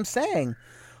 That's what I'm saying.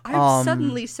 I'm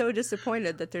suddenly so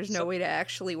disappointed that there's no way to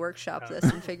actually workshop this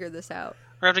and figure this out.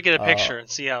 We're going to have to get a picture and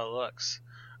see how it looks.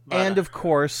 But, And of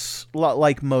course,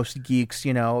 like most geeks,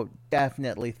 you know,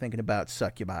 definitely thinking about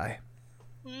succubi.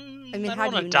 I mean, I how don't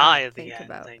do want you to die not at the think end,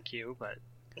 about? thank you. But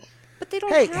But they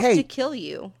don't have Hey. to kill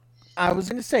you. I was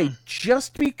going to say,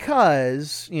 just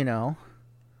because, you know.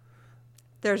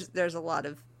 There's a lot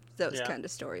of those Yeah. kind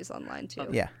of stories online too.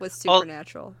 Yeah. With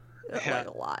supernatural, Yeah. like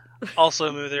a lot.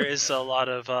 also, there is a lot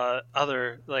of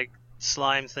other like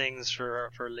slime things for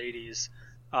ladies.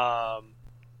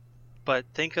 But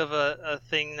think of a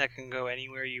thing that can go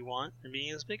anywhere you want and be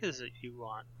as big as you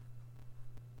want.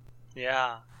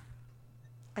 Yeah,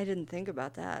 I didn't think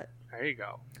about that. there you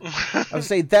go. I would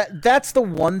say that's the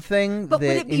one thing But that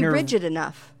would it be rigid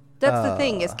enough? That's the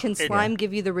thing. Is can It- slime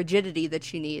give you the rigidity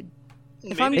that you need?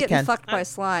 If I'm Maybe. getting can. fucked by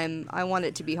slime, I want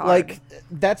it to be hard. Like,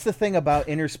 that's the thing about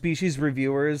interspecies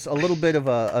reviewers. A little bit of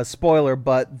a spoiler,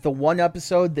 but the one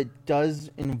episode that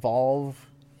does involve,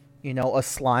 you know, a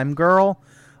slime girl,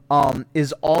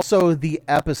 is also the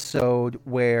episode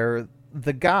where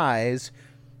the guys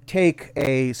take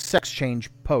a sex change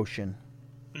potion.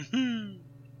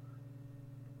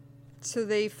 So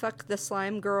they fuck the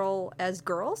slime girl as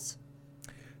girls?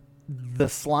 The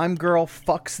slime girl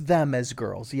fucks them as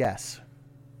girls, yes.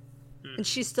 And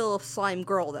she's still a slime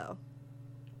girl, though.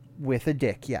 With a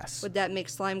dick, yes. Would that make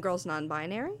slime girls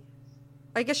non-binary?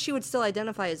 I guess she would still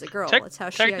identify as a girl. That's how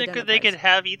she Technically, identifies. they could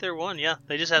have either one. Yeah,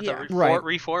 they just have Yeah. to Right.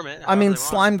 reform it. I mean, however they want.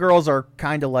 slime girls are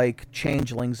kind of like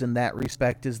changelings in that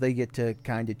respect, as they get to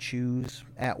kind of choose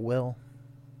at will.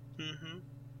 Mm-hmm.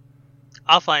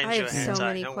 I'll find I you a have hentai. so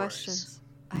many no questions.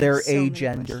 I have They're so many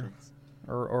agender. questions.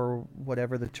 Or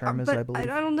whatever the term is, But I believe. I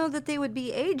don't know that they would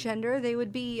be agender. They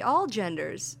would be all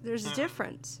genders. There's a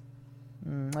difference.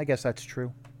 I guess that's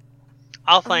true.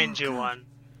 I'll find you God. one.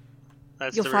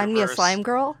 That's You'll the find me a reverse. slime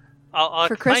girl? I'll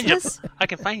for find you- Christmas? I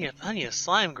can find you plenty of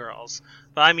slime girls,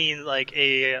 but I mean like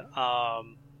a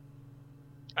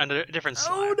different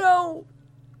slime. Oh no!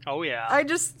 Oh yeah.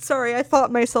 Sorry, I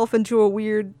thought myself into a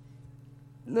weird.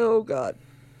 Oh god.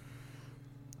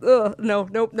 Ugh, no,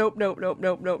 nope.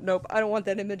 I don't want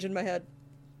that image in my head.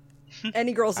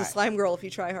 Any girl's a slime girl if you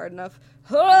try hard enough.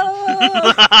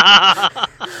 I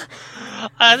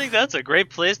I think that's a great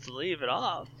place to leave it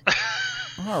off.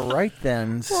 All right,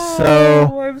 then. Oh,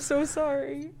 So, I'm so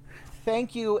sorry.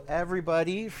 thank you,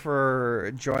 everybody,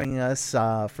 for joining us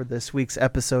for this week's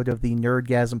episode of the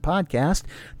Nerdgasm Podcast,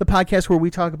 the podcast where we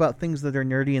talk about things that are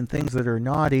nerdy and things that are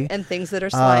naughty. And things that are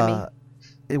slimy.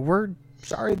 We're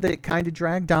sorry that it kind of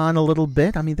dragged on a little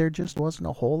bit. I mean, there just wasn't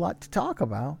a whole lot to talk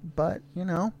about, but,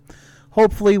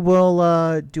 hopefully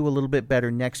we'll do a little bit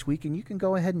better next week, and you can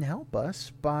go ahead and help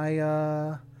us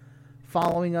by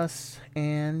following us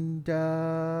and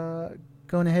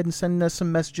going ahead and sending us some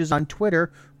messages on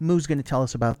Twitter. Moo's going to tell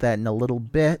us about that in a little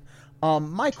bit.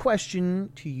 My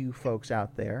question to you folks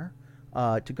out there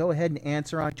to go ahead and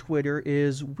answer on Twitter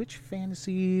is, which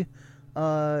fantasy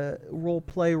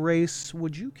role-play race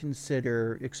would you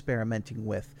consider experimenting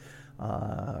with?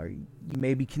 You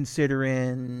may be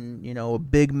considering, a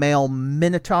big male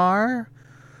minotaur,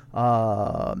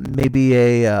 maybe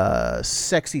a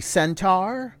sexy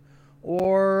centaur,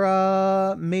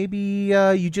 or maybe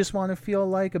you just want to feel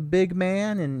like a big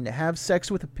man and have sex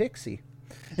with a pixie.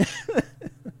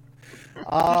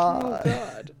 Oh,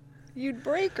 God. You'd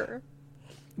break her.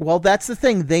 Well, that's the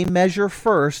thing. They measure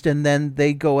first, and then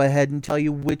they go ahead and tell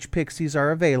you which pixies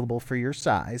are available for your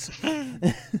size.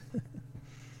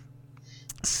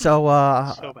 So,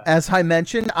 as I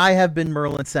mentioned, I have been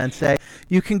Merlin Sensei.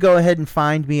 You can go ahead and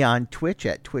find me on Twitch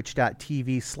at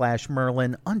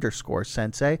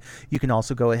twitch.tv/Merlin_Sensei. You can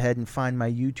also go ahead and find my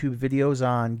YouTube videos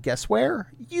on, guess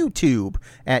where? YouTube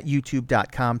at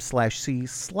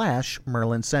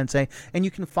youtube.com/C/Merlin Sensei. And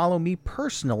you can follow me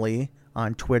personally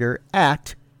on Twitter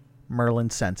at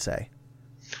Merlin Sensei.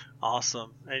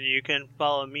 Awesome. And you can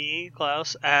follow me,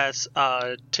 Klaus, as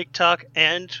TikTok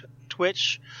and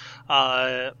Twitch,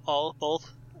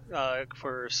 both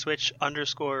for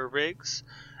Switch_Rigs.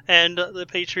 And the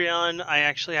Patreon, I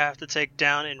actually have to take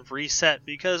down and reset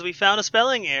because we found a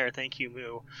spelling error. Thank you,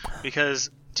 Moo. Because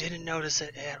didn't notice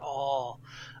it at all.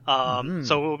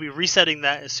 So we'll be resetting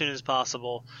that as soon as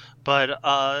possible. But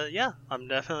yeah, I'm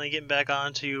definitely getting back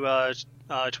onto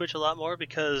Twitch a lot more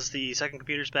because the second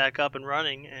computer's back up and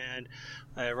running and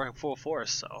running full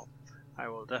force. So I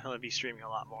will definitely be streaming a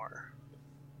lot more.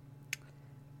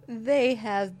 They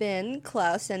have been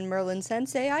Klaus and Merlin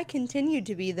Sensei. I continue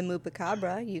to be the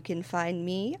Moopacabra. You can find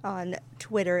me on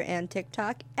Twitter and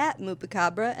TikTok at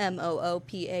Moopacabra,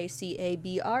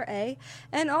 Moopacabra,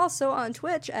 and also on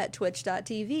Twitch at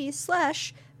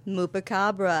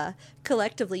twitch.tv/Moopacabra.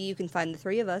 Collectively, you can find the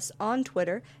three of us on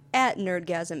Twitter at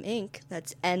Nerdgasm Inc.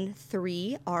 That's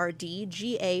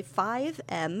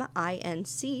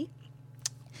N3RDGA5MINC.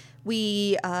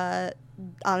 We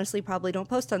honestly probably don't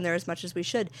post on there as much as we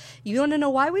should. You want to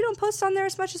know why we don't post on there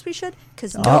as much as we should?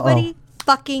 Because nobody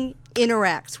fucking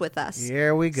interacts with us.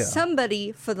 Here we go.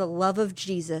 Somebody, for the love of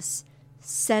Jesus,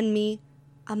 send me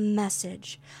a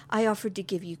message. I offered to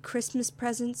give you Christmas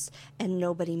presents, and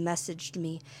nobody messaged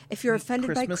me. If you're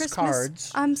offended by Christmas,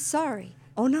 cards. I'm sorry.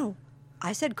 Oh, no.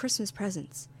 I said Christmas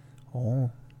presents.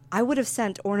 Oh. I would have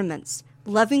sent ornaments.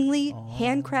 Lovingly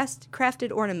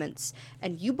handcrafted ornaments.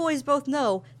 And you boys both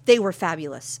know they were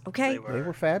fabulous, okay? They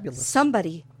were fabulous.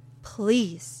 Somebody,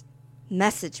 please,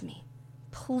 message me.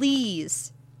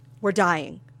 Please. We're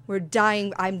dying. We're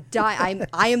dying. I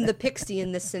am the pixie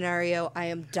in this scenario. I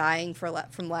am dying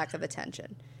from lack of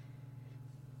attention.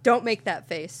 Don't make that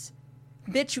face.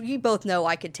 Bitch, you both know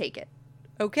I could take it.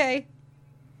 Okay?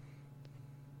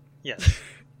 Yes.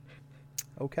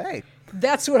 Okay.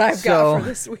 That's what I've got for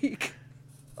this week.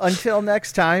 Until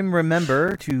next time,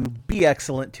 remember to be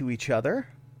excellent to each other.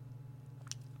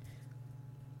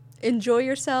 Enjoy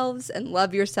yourselves and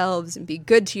love yourselves and be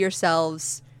good to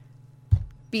yourselves.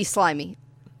 Be slimy.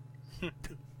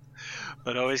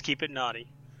 But always keep it naughty.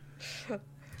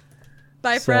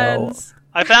 Bye, friends.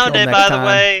 I found it, by the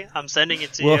way. I'm sending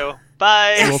it to you.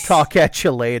 Bye. We'll talk at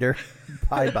you later.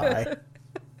 Bye-bye.